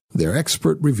anymore. They're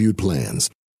expert-reviewed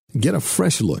plans. Get a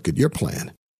fresh look at your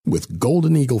plan with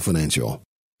Golden Eagle Financial,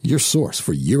 your source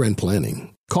for year-end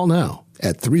planning. Call now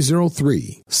at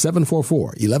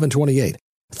 303-744-1128,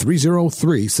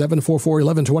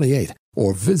 303-744-1128,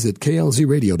 or visit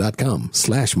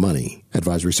klzradio.com/money.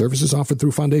 Advisory services offered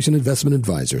through Foundation Investment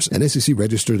Advisors, an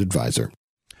SEC-registered advisor.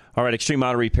 All right, Extreme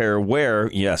Auto Repair,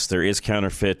 where, yes, there is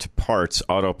counterfeit parts,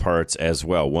 auto parts as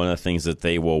well. One of the things that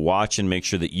they will watch and make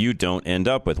sure that you don't end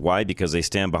up with. Why? Because they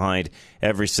stand behind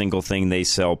every single thing they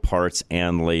sell, parts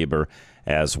and labor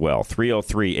as well.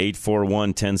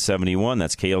 303-841-1071.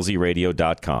 That's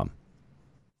klzradio.com.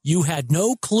 You had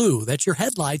no clue that your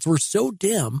headlights were so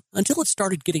dim until it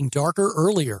started getting darker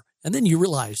earlier, and then you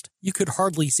realized you could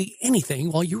hardly see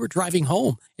anything while you were driving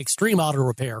home. Extreme Auto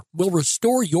Repair will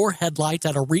restore your headlights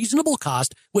at a reasonable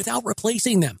cost without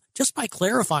replacing them, just by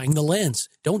clarifying the lens.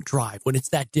 Don't drive when it's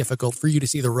that difficult for you to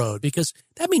see the road, because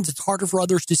that means it's harder for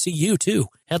others to see you, too.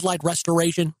 Headlight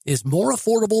restoration is more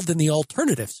affordable than the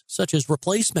alternatives, such as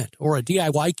replacement or a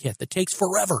DIY kit that takes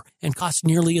forever and costs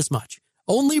nearly as much.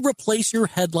 Only replace your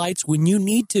headlights when you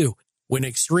need to. When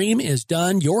Extreme is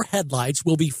done, your headlights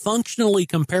will be functionally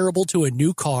comparable to a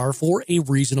new car for a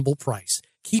reasonable price.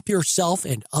 Keep yourself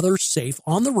and others safe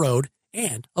on the road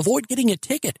and avoid getting a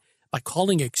ticket by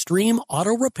calling Extreme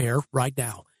Auto Repair right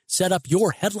now. Set up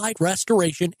your headlight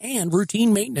restoration and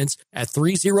routine maintenance at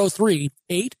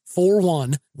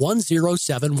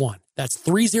 303-841-1071. That's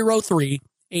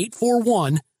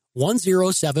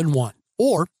 303-841-1071.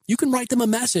 Or you can write them a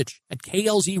message at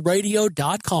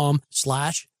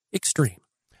klzradio.com/extreme.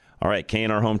 All right,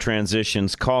 K&R Home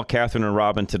Transitions. Call Catherine and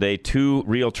Robin today, 2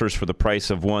 realtors for the price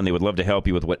of 1. They would love to help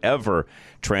you with whatever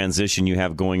transition you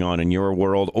have going on in your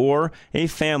world or a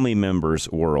family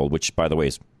member's world, which, by the way,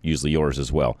 is usually yours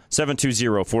as well.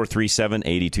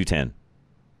 720-437-8210.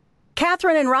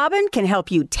 Catherine and Robin can help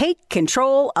you take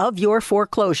control of your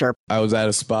foreclosure. I was at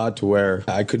a spot to where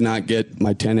I could not get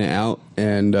my tenant out,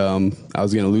 and I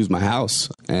was going to lose my house,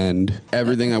 and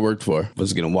everything I worked for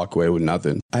was going to walk away with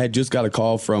nothing. I had just got a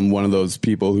call from one of those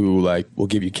people who, will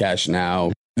give you cash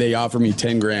now. They offered me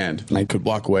 $10,000, and I could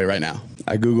walk away right now.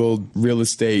 I Googled real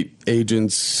estate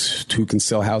agents who can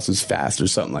sell houses fast or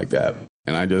something like that,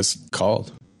 and I just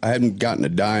called. I hadn't gotten a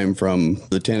dime from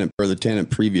the tenant or the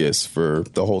tenant previous for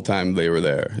the whole time they were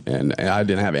there, and I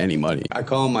didn't have any money. I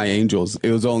call them my angels. It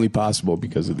was only possible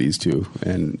because of these two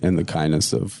and the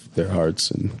kindness of their hearts.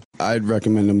 And I'd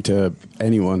recommend them to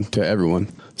anyone, to everyone,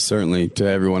 certainly to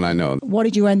everyone I know. What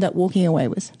did you end up walking away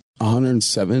with?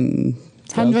 $107,000.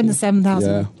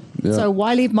 $107,000. Yeah. So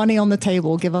why leave money on the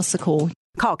table? Give us a call.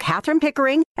 Call Catherine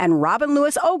Pickering and Robin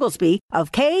Lewis Oglesby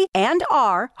of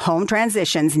K&R Home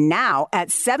Transitions now at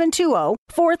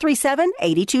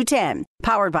 720-437-8210.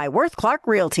 Powered by Worth Clark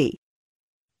Realty.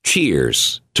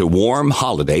 Cheers to warm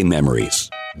holiday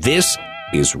memories. This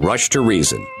is Rush to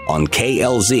Reason on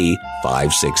KLZ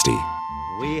 560.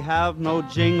 We have no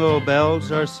jingle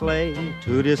bells or sleigh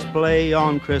to display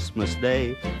on Christmas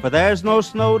Day, for there's no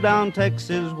snow down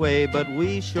Texas way, but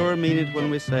we sure mean it when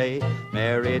we say,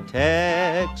 Merry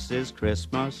Texas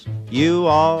Christmas, you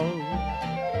all.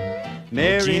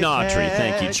 Merry Gene Autry,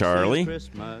 thank you, Texas Charlie.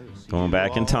 Christmas, Going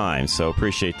back in time, so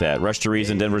appreciate that. Rush to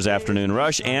Reason, Denver's Afternoon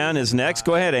Rush. Ann is next.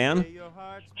 Go ahead, Ann.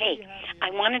 Hey,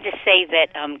 I wanted to say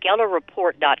that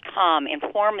GellerReport.com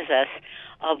informs us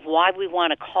of why we want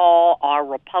to call our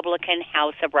Republican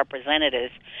House of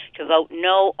Representatives to vote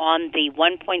no on the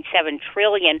 $1.7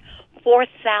 trillion,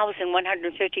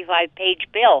 4,155-page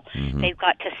bill. They've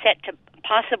got to set to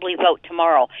possibly vote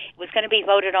tomorrow. It was going to be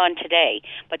voted on today,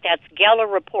 but that's Geller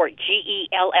Report,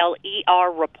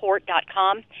 Geller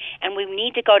report.com, and we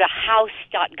need to go to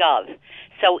house.gov.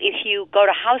 So if you go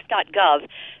to house.gov,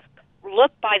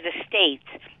 look by the states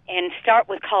and start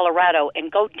with Colorado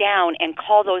and go down and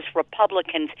call those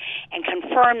Republicans and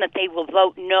confirm that they will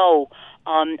vote no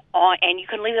on, and you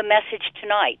can leave a message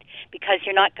tonight because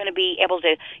you're not going to be able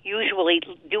to usually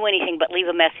do anything but leave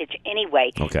a message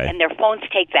anyway. Okay. And their phones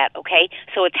take that, okay?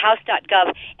 So it's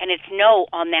house.gov, and it's no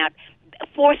on that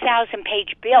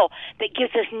 4,000-page bill that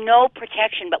gives us no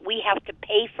protection, but we have to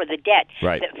pay for the debt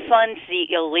Right. that funds the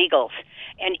illegals.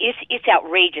 And it's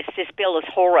outrageous. This bill is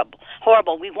horrible.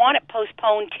 We want it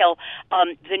postponed till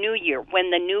the new year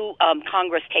when the new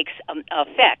Congress takes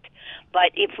effect.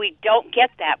 But if we don't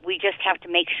get that, we just have to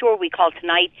make sure we call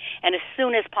tonight and as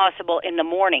soon as possible in the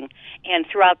morning and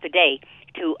throughout the day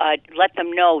to let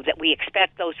them know that we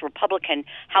expect those Republican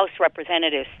House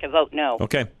representatives to vote no.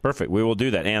 Okay, perfect. We will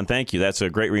do that. Ann, thank you. That's a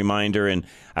great reminder. And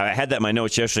I had that in my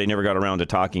notes yesterday. Never got around to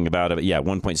talking about it. But yeah,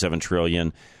 $1.7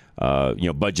 trillion.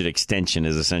 Budget extension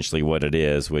is essentially what it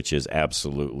is, which is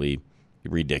absolutely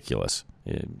ridiculous.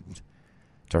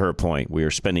 To her point, we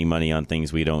are spending money on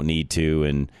things we don't need to.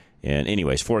 And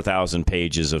anyways, 4,000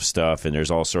 pages of stuff, and there's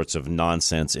all sorts of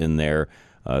nonsense in there,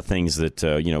 things that,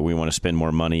 we want to spend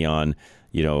more money on,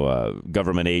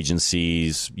 government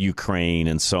agencies, Ukraine,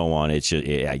 and so on. It's just,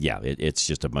 it's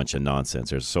just a bunch of nonsense.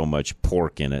 There's so much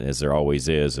pork in it, as there always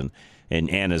is. And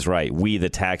Anna's right. We, the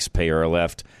taxpayer, are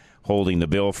left holding the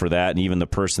bill for that, and even the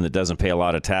person that doesn't pay a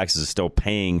lot of taxes is still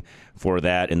paying for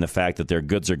that, and the fact that their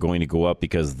goods are going to go up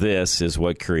because this is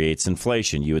what creates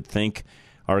inflation. You would think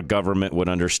our government would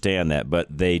understand that,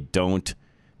 but they don't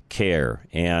care.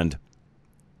 And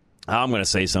I'm going to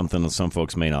say something that some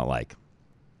folks may not like.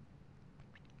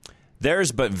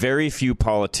 There's but very few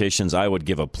politicians I would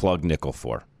give a plug nickel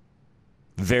for.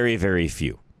 Very, very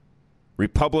few.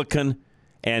 Republican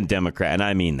and Democrat, and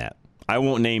I mean that. I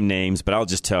won't name names, but I'll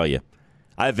just tell you.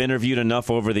 I've interviewed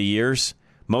enough over the years.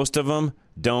 Most of them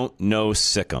don't know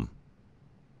Sikkim.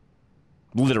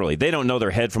 Literally, they don't know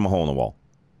their head from a hole in the wall.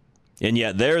 And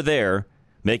yet they're there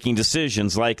making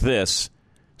decisions like this,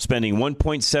 spending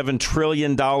 $1.7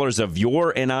 trillion of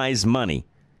your and I's money.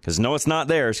 Because no, it's not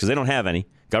theirs, because they don't have any.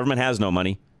 Government has no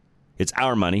money. It's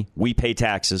our money. We pay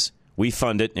taxes. We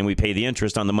fund it, and we pay the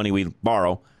interest on the money we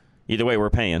borrow. Either way, we're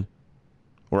paying.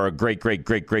 Or our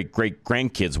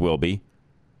great-great-great-great-great-grandkids will be.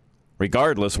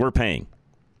 Regardless, we're paying.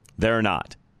 They're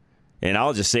not. And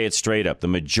I'll just say it straight up. The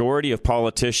majority of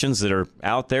politicians that are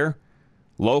out there,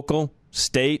 local,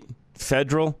 state,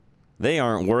 federal, they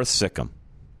aren't worth Sikkim.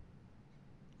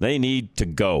 They need to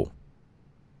go.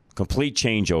 Complete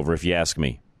changeover, if you ask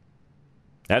me.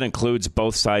 That includes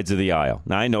both sides of the aisle.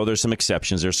 Now, I know there's some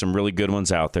exceptions. There's some really good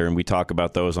ones out there, and we talk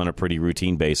about those on a pretty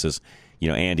routine basis.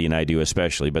 Andy and I do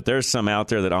especially. But there's some out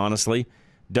there that honestly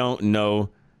don't know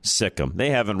Sikkim.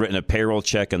 They haven't written a payroll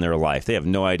check in their life. They have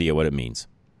no idea what it means.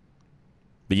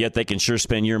 But yet they can sure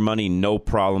spend your money no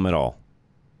problem at all.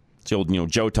 So,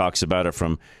 Joe talks about it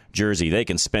from Jersey. They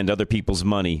can spend other people's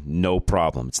money no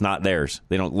problem. It's not theirs.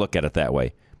 They don't look at it that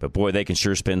way. But, boy, they can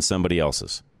sure spend somebody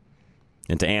else's.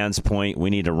 And to Ann's point,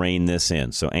 we need to rein this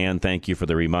in. So, Ann, thank you for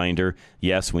the reminder.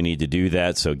 Yes, we need to do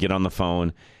that. So get on the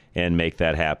phone and make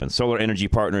that happen. Solar Energy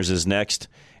Partners is next.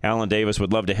 Alan Davis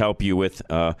would love to help you with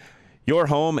your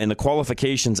home and the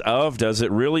qualifications of, does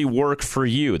it really work for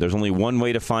you? There's only one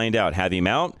way to find out. Have him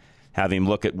out. Have him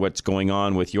look at what's going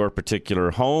on with your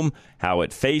particular home, how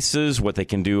it faces, what they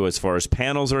can do as far as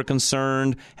panels are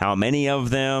concerned, how many of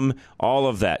them, all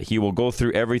of that. He will go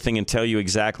through everything and tell you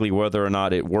exactly whether or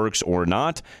not it works or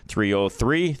not.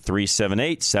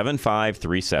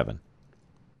 303-378-7537.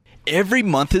 every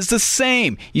month is the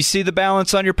same. You see the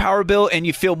balance on your power bill and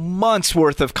you feel months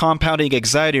worth of compounding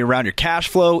anxiety around your cash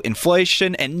flow,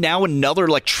 inflation, and now another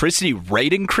electricity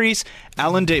rate increase.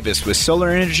 Alan Davis with Solar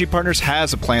Energy Partners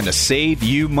has a plan to save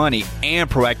you money and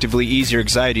proactively ease your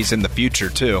anxieties in the future,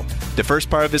 too. The first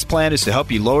part of his plan is to help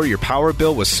you lower your power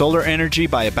bill with solar energy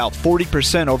by about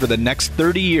 40% over the next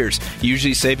 30 years,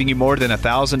 usually saving you more than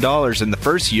 $1,000 in the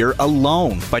first year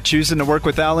alone. By choosing to work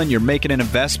with Alan, you're making an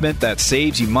investment that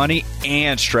saves you money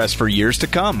and stress for years to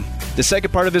come. The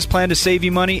second part of his plan to save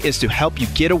you money is to help you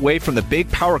get away from the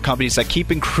big power companies that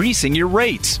keep increasing your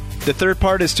rates. The third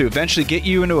part is to eventually get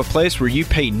you into a place where you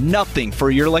pay nothing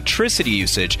for your electricity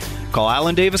usage. Call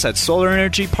Alan Davis at Solar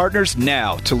Energy Partners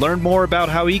now to learn more about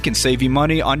how he can save you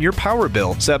money on your power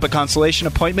bill. Set up a consultation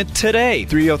appointment today.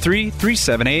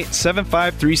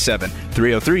 303-378-7537.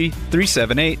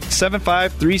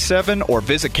 303-378-7537 or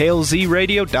visit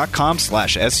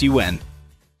klzradio.com/sun.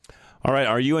 All right,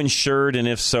 are you insured? And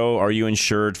if so, are you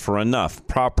insured for enough,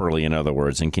 properly, in other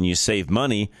words? And can you save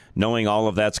money knowing all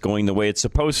of that's going the way it's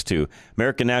supposed to?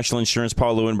 American National Insurance,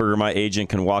 Paul Leuenberger, my agent,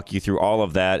 can walk you through all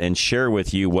of that and share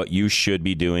with you what you should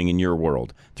be doing in your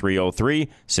world.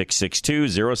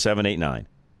 303-662-0789.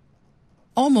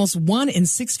 Almost 1 in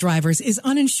 6 drivers is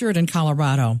uninsured in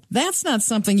Colorado. That's not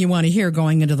something you want to hear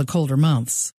going into the colder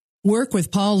months. Work with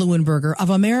Paul Leuenberger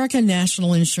of American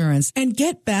National Insurance and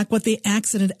get back what the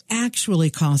accident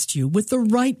actually cost you with the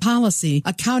right policy,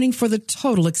 accounting for the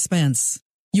total expense.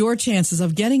 Your chances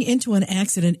of getting into an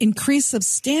accident increase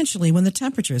substantially when the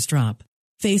temperatures drop.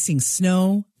 Facing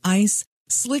snow, ice,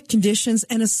 slick conditions,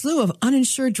 and a slew of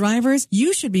uninsured drivers,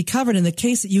 you should be covered in the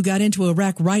case that you got into a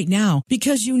wreck right now,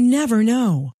 because you never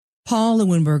know. Paul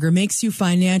Leuenberger makes you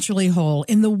financially whole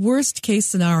in the worst case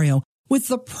scenario with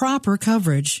the proper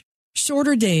coverage.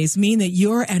 Shorter days mean that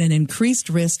you're at an increased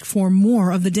risk for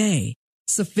more of the day.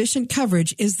 Sufficient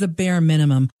coverage is the bare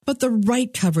minimum, but the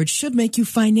right coverage should make you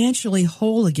financially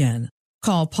whole again.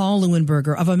 Call Paul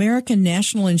Leuenberger of American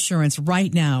National Insurance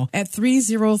right now at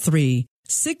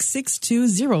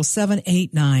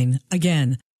 303-662-0789.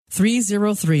 Again,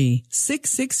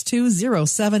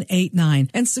 303-662-0789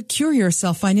 and secure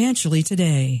yourself financially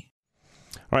today.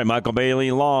 All right, Michael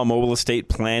Bailey, Law, Mobile Estate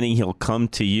Planning. He'll come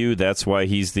to you. That's why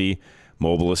he's the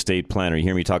mobile estate planner. You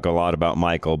hear me talk a lot about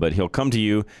Michael, but he'll come to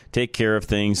you, take care of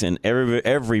things, and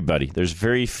everybody, there's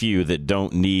very few that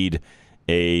don't need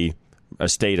a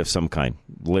estate of some kind,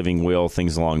 living will,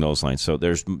 things along those lines. So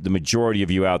there's the majority of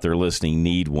you out there listening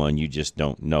need one. You just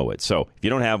don't know it. So if you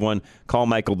don't have one, call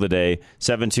Michael today,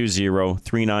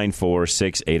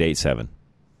 720-394-6887.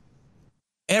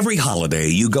 Every holiday,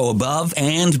 you go above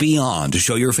and beyond to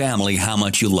show your family how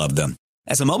much you love them.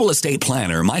 As a mobile estate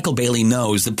planner, Michael Bailey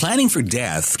knows that planning for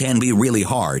death can be really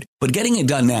hard, but getting it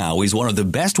done now is one of the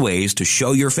best ways to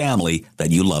show your family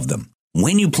that you love them.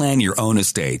 When you plan your own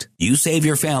estate, you save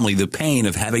your family the pain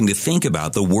of having to think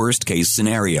about the worst-case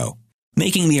scenario.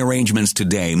 Making the arrangements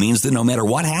today means that no matter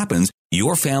what happens,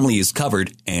 your family is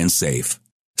covered and safe.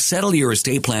 Settle your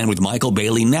estate plan with Michael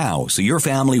Bailey now so your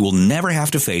family will never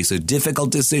have to face a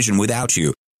difficult decision without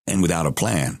you and without a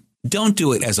plan. Don't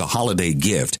do it as a holiday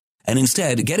gift, and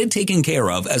instead get it taken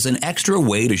care of as an extra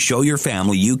way to show your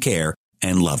family you care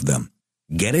and love them.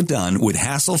 Get it done with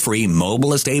hassle-free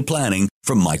mobile estate planning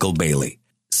from Michael Bailey.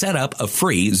 Set up a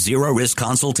free zero-risk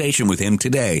consultation with him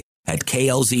today at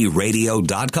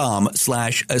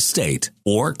klzradio.com/estate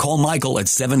or call Michael at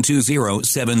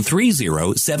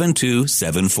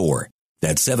 720-730-7274.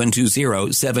 That's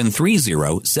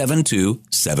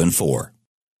 720-730-7274.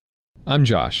 I'm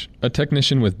Josh, a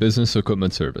technician with Business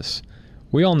Equipment Service.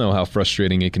 We all know how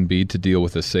frustrating it can be to deal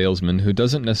with a salesman who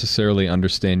doesn't necessarily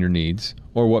understand your needs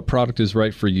or what product is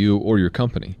right for you or your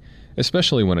company,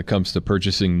 especially when it comes to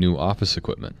purchasing new office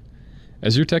equipment.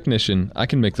 As your technician, I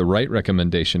can make the right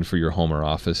recommendation for your home or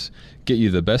office, get you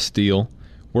the best deal,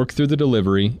 work through the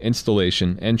delivery,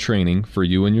 installation, and training for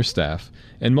you and your staff,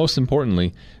 and most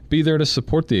importantly, be there to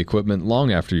support the equipment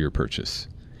long after your purchase.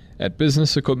 At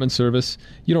Business Equipment Service,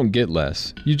 you don't get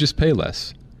less, you just pay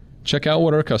less. Check out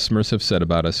what our customers have said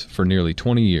about us for nearly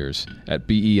 20 years at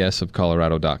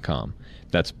besofcolorado.com.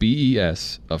 That's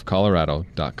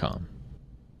besofcolorado.com.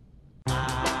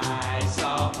 I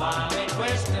saw Mommy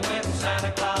twisting with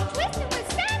Santa Claus. Twisting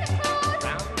with Santa Claus.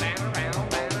 Round and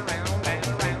around and around and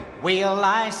around. Well,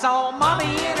 I saw Mommy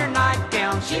in her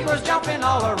nightgown. She was jumping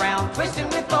all around, twisting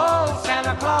with old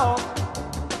Santa Claus.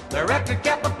 The record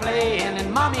kept a-playing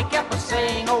and Mommy kept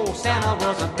a-saying, old Santa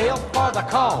wasn't built for the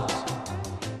cause.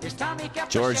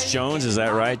 George Jones, is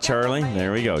that right, Charlie?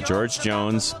 There we go, George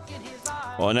Jones.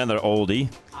 Well, another oldie.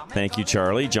 Thank you,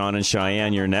 Charlie. John and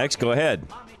Cheyenne, you're next. Go ahead.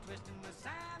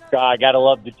 God, I gotta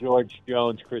love the George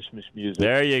Jones Christmas music.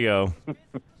 There you go.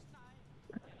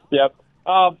 Yep.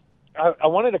 I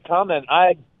wanted to comment.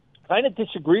 I kind of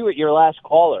disagree with your last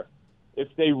caller.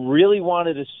 If they really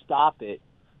wanted to stop it,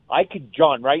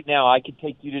 John, right now, I could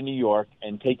take you to New York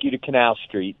and take you to Canal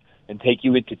Street and take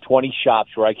you into 20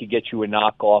 shops where I could get you a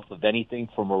knockoff of anything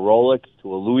from a Rolex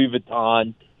to a Louis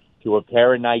Vuitton to a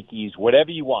pair of Nikes,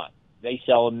 whatever you want. They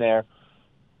sell them there,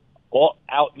 all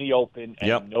out in the open,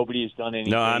 and nobody has done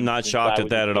anything. No, I'm not shocked at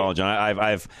that at all, John.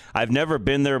 I've never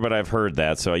been there, but I've heard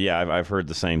that. So yeah, I've heard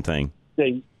the same thing.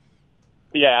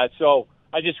 Yeah, so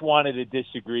I just wanted to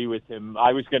disagree with him.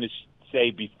 I was going to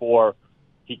say before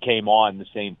he came on the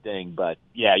same thing, but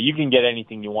yeah, you can get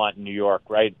anything you want in New York,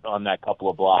 right on that couple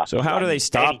of blocks. So how do they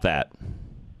stop that?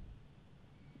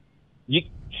 You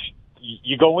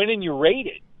go in and you rate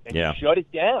it, and you shut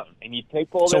it down, and you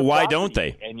take all. So why don't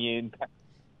they?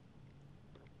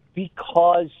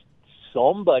 Because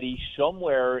somebody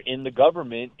somewhere in the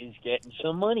government is getting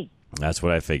some money. That's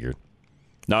what I figured.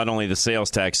 Not only the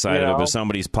sales tax side of it, but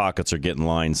somebody's pockets are getting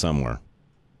lined somewhere.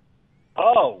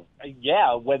 Oh,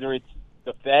 yeah, whether it's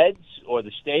the feds or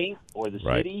the state or the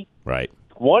city. Right.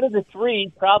 One of the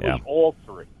three, probably all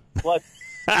three. Plus,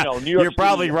 New York You're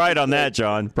probably right on that,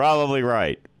 John. Probably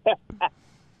right.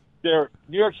 New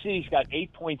York City's got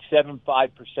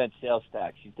 8.75% sales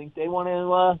tax. You think they want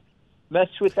to mess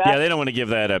with that? Yeah, they don't want to give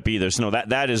that up either. So no,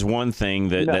 that is one thing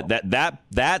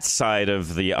that side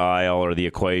of the aisle or the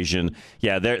equation.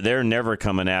 Yeah, they're never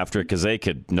coming after it because they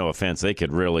could. No offense, they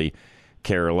could really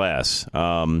care less.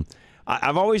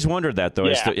 I've always wondered that though,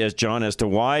 as to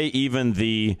why even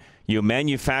the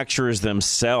manufacturers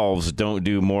themselves don't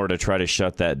do more to try to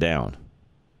shut that down.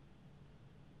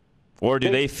 Or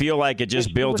do they feel like it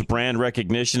just builds brand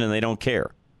recognition and they don't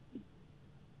care?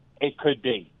 It could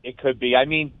be. I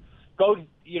mean,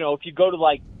 if you go to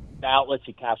like the outlets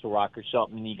at Castle Rock or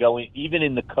something, and you go in, even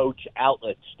in the Coach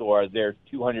outlet store, they're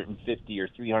 $250 or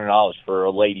 $300 for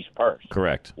a lady's purse.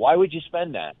 Correct. Why would you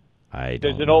spend that?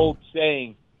 There's an old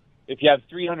saying: if you have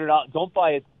 $300, don't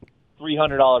buy a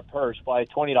 $300 purse. Buy a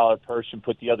 $20 purse and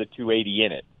put the other $280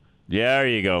 in it. Yeah, there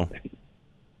you go.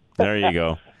 There you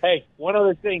go. Hey, one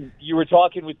other thing. You were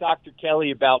talking with Dr.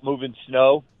 Kelly about moving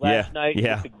snow last night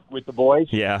with the boys.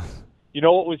 Yeah. You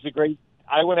know what was the great?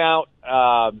 I went out,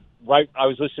 I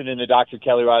was listening to Dr.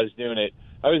 Kelly while I was doing it.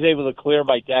 I was able to clear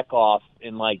my deck off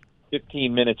in like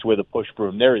 15 minutes with a push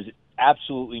broom. There is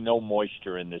absolutely no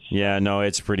moisture in this. Yeah, no,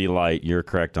 it's pretty light. You're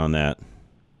correct on that.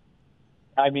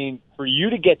 I mean, for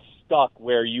you to get stuck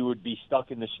where you would be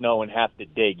stuck in the snow and have to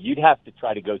dig, you'd have to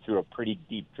try to go through a pretty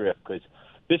deep drift because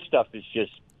this stuff is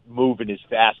just moving as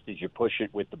fast as you push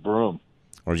it with the broom.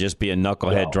 Or just be a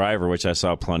knucklehead driver, which I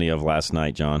saw plenty of last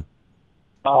night, John.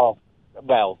 Oh,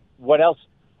 well, what else?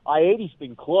 I-80's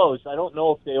been closed. I don't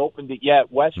know if they opened it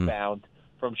yet westbound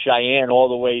from Cheyenne all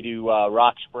the way to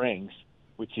Rock Springs,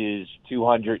 which is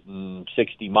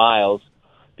 260 miles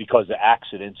because of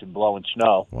accidents and blowing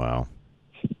snow. Wow.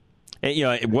 And,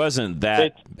 it wasn't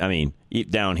that. I mean,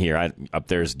 down here, up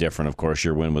there is different. Of course,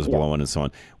 your wind was blowing and so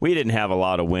on. We didn't have a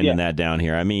lot of wind in that down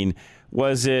here. I mean,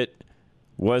 was it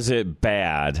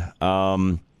bad?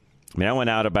 I went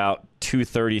out about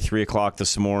 2:30, 3 o'clock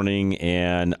this morning,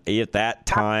 and at that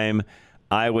time,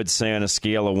 I would say on a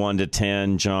scale of 1 to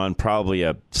 10, John, probably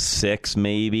a 6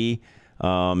 maybe.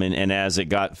 And as it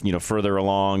got further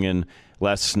along and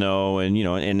less snow,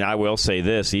 and I will say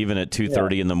this, even at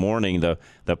 2:30 in the morning, the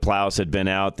plows had been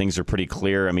out, things are pretty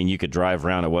clear. I mean, you could drive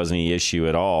around; it wasn't any issue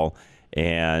at all.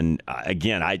 And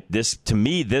again, to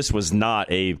me, this was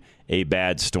not a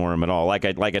bad storm at all. Like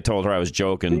I told her, I was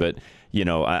joking, but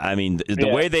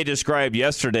the way they described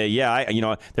yesterday,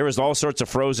 there was all sorts of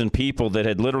frozen people that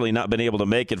had literally not been able to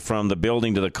make it from the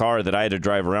building to the car that I had to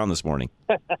drive around this morning.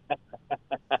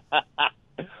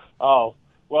 Oh,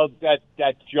 well,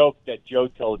 that joke that Joe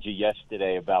told you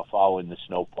yesterday about following the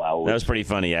snowplow. That was pretty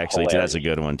funny, actually. Too. That's a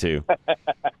good one too.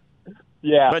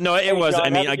 Yeah, but no, it was. John, I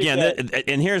mean, again,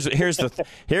 and here's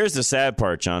the sad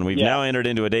part, John. We've now entered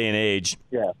into a day and age.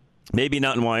 Yeah. Maybe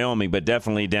not in Wyoming, but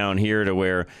definitely down here to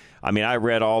where. I mean, I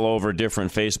read all over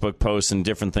different Facebook posts and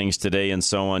different things today and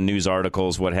so on, news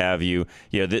articles, what have you.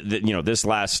 This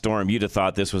last storm, you'd have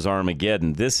thought this was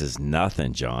Armageddon. This is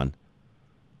nothing, John.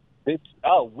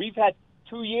 We've had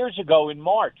 2 years ago in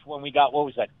March when we got,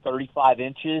 35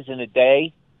 inches in a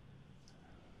day?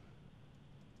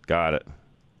 Got it.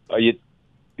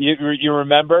 You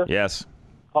remember? Yes.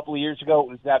 A couple of years ago, it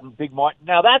was that big March.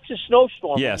 Now, that's a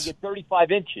snowstorm. Yes. When you get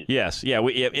 35 inches. Yes. Yeah.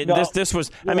 This was,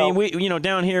 we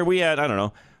down here, we had, I don't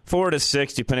know, 4 to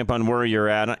 6, depending upon where you're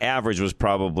at. Average was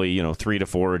probably 3 to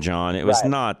 4, John. It was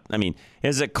not. I mean,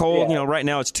 is it cold? Yeah. Right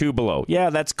now it's 2 below. Yeah,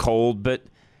 that's cold, but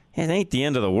it ain't the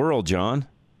end of the world, John.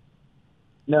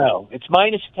 No, it's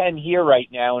minus 10 here right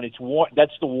now, and it's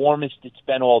that's the warmest it's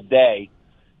been all day.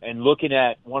 And looking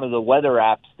at one of the weather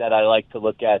apps that I like to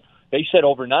look at, they said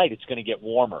overnight it's going to get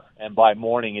warmer, and by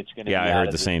morning it's going to be I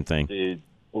heard the same thing.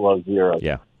 Below zero.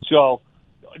 Yeah. So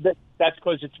that's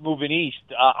because it's moving east.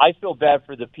 I feel bad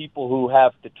for the people who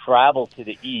have to travel to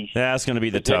the east. That's going to be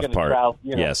the tough part.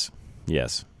 Yes.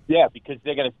 Yeah, because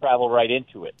they're going to travel right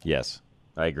into it. Yes.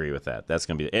 I agree with that. That's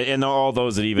going to be, and all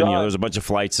those that even, there was a bunch of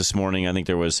flights this morning. I think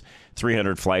there was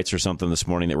 300 flights or something this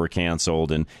morning that were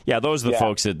canceled. And those are the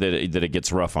folks that it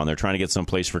gets rough on. They're trying to get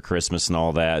someplace for Christmas and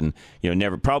all that. And,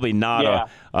 probably not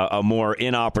a more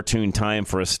inopportune time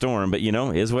for a storm, but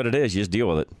is what it is. You just deal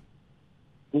with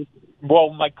it.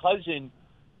 Well, my cousin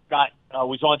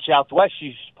was on Southwest.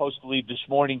 She's supposed to leave this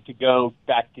morning to go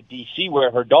back to D.C. where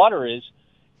her daughter is.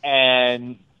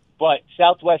 But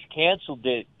Southwest canceled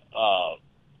it.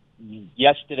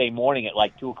 Yesterday morning at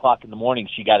like 2 o'clock in the morning,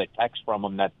 she got a text from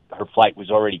them that her flight was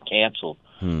already canceled.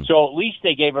 So at least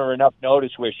they gave her enough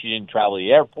notice where she didn't travel to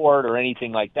the airport or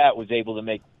anything like that, was able to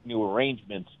make new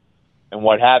arrangements and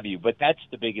what have you. But that's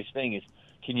the biggest thing is,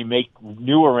 can you make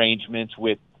new arrangements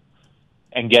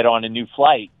and get on a new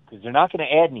flight? Because they're not going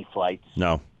to add any flights.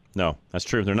 No, that's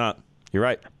true. They're not. You're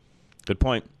right. Good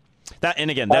point.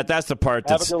 That's the part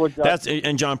that's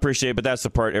and John, appreciate it, but that's the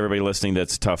part, everybody listening,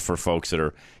 that's tough for folks that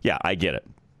are, I get it.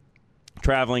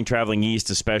 Traveling east,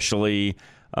 especially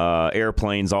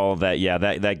airplanes, all of that. Yeah,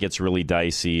 that gets really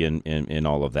dicey and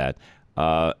all of that.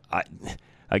 I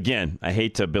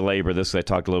hate to belabor this, 'cause I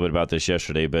talked a little bit about this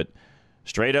yesterday, but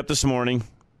straight up this morning,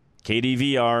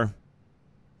 KDVR,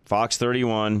 Fox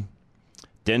 31,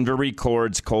 Denver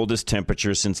records coldest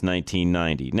temperature since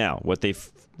 1990. Now, what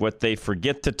they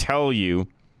forget to tell you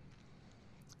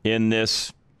in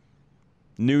this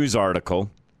news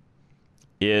article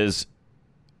is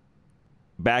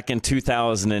back in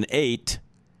 2008,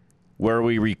 where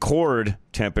we record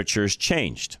temperatures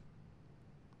changed.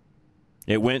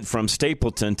 It went from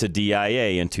Stapleton to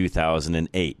DIA in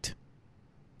 2008.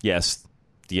 Yes,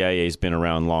 DIA's been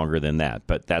around longer than that,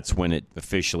 but that's when it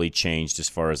officially changed as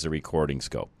far as the recordings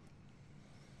go.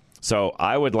 So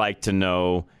I would like to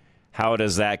know, how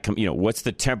does that come? What's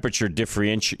the temperature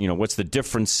differential? What's the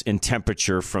difference in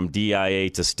temperature from DIA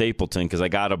to Stapleton? Because I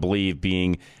got to believe,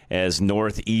 being as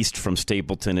northeast from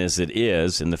Stapleton as it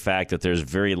is, and the fact that there's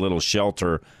very little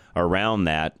shelter around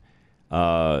that,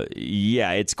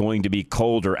 it's going to be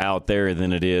colder out there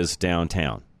than it is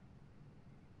downtown.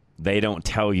 They don't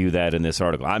tell you that in this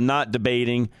article. I'm not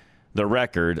debating the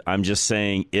record. I'm just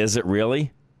saying, is it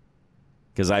really?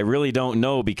 Because I really don't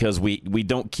know, because we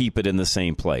don't keep it in the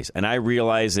same place. And I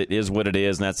realize it is what it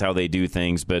is, and that's how they do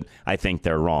things, but I think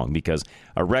they're wrong, because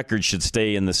a record should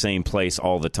stay in the same place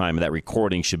all the time, and that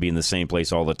recording should be in the same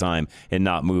place all the time and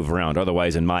not move around.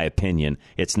 Otherwise, in my opinion,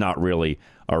 it's not really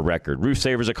a record. Roof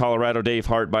Savers of Colorado, Dave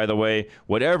Hart, by the way.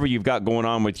 Whatever you've got going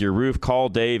on with your roof, call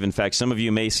Dave. In fact, some of you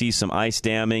may see some ice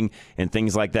damming and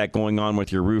things like that going on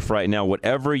with your roof right now.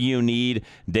 Whatever you need,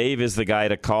 Dave is the guy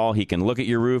to call. He can look at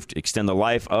your roof, extend the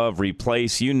life of,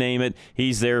 replace, you name it.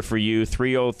 He's there for you.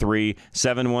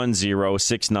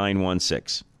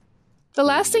 303-710-6916. The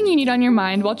last thing you need on your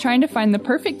mind while trying to find the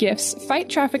perfect gifts, fight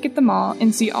traffic at the mall,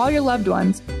 and see all your loved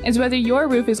ones is whether your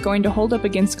roof is going to hold up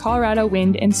against Colorado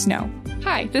wind and snow.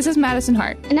 Hi, this is Madison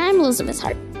Hart. And I'm Elizabeth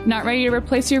Hart. Not ready to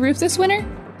replace your roof this winter?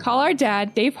 Call our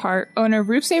dad, Dave Hart, owner of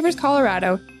Roof Savers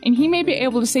Colorado, and he may be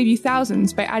able to save you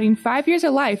thousands by adding 5 years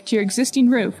of life to your existing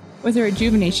roof with a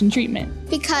rejuvenation treatment.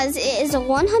 Because it is a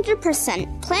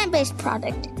 100% plant-based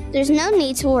product, there's no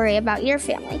need to worry about your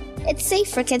family. It's safe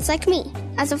for kids like me.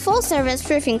 As a full-service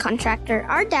roofing contractor,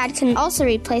 our dad can also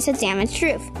replace a damaged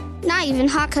roof. Not even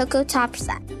hot cocoa tops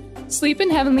that. Sleep in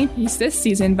heavenly peace this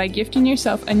season by gifting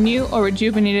yourself a new or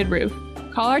rejuvenated roof.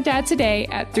 Call our dad today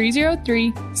at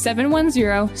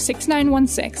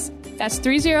 303-710-6916. That's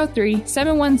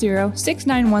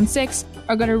 303-710-6916,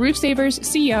 or go to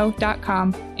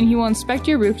roofsaversco.com, and he will inspect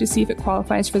your roof to see if it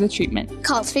qualifies for the treatment.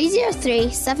 Call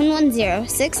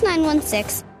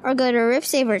 303-710-6916, or go to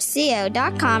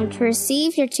roofsaversco.com to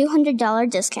receive your $200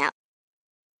 discount.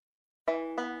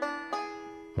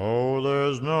 Oh,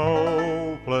 there's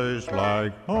no place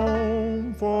like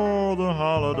home for the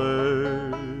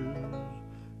holidays,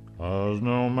 'cause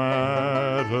no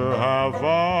matter how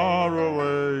far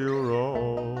away you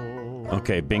roam.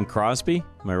 Okay, Bing Crosby?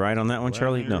 Am I right on that one,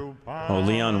 Charlie? No. Oh,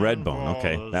 Leon Redbone.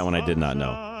 Okay, that one I did not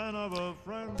know.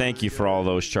 Thank you for all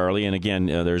those, Charlie. And again,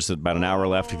 there's about an hour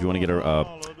left if you want to get a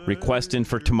request in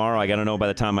for tomorrow. I got to know by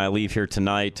the time I leave here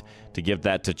tonight to give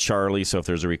that to Charlie. So if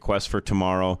there's a request for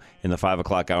tomorrow in the 5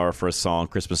 o'clock hour for a song,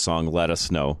 Christmas song, let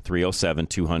us know.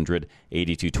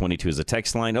 307-200-8222 is the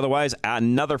text line. Otherwise,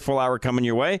 another full hour coming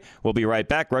your way. We'll be right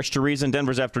back. Rush to Reason,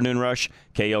 Denver's Afternoon Rush,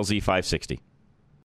 KLZ 560.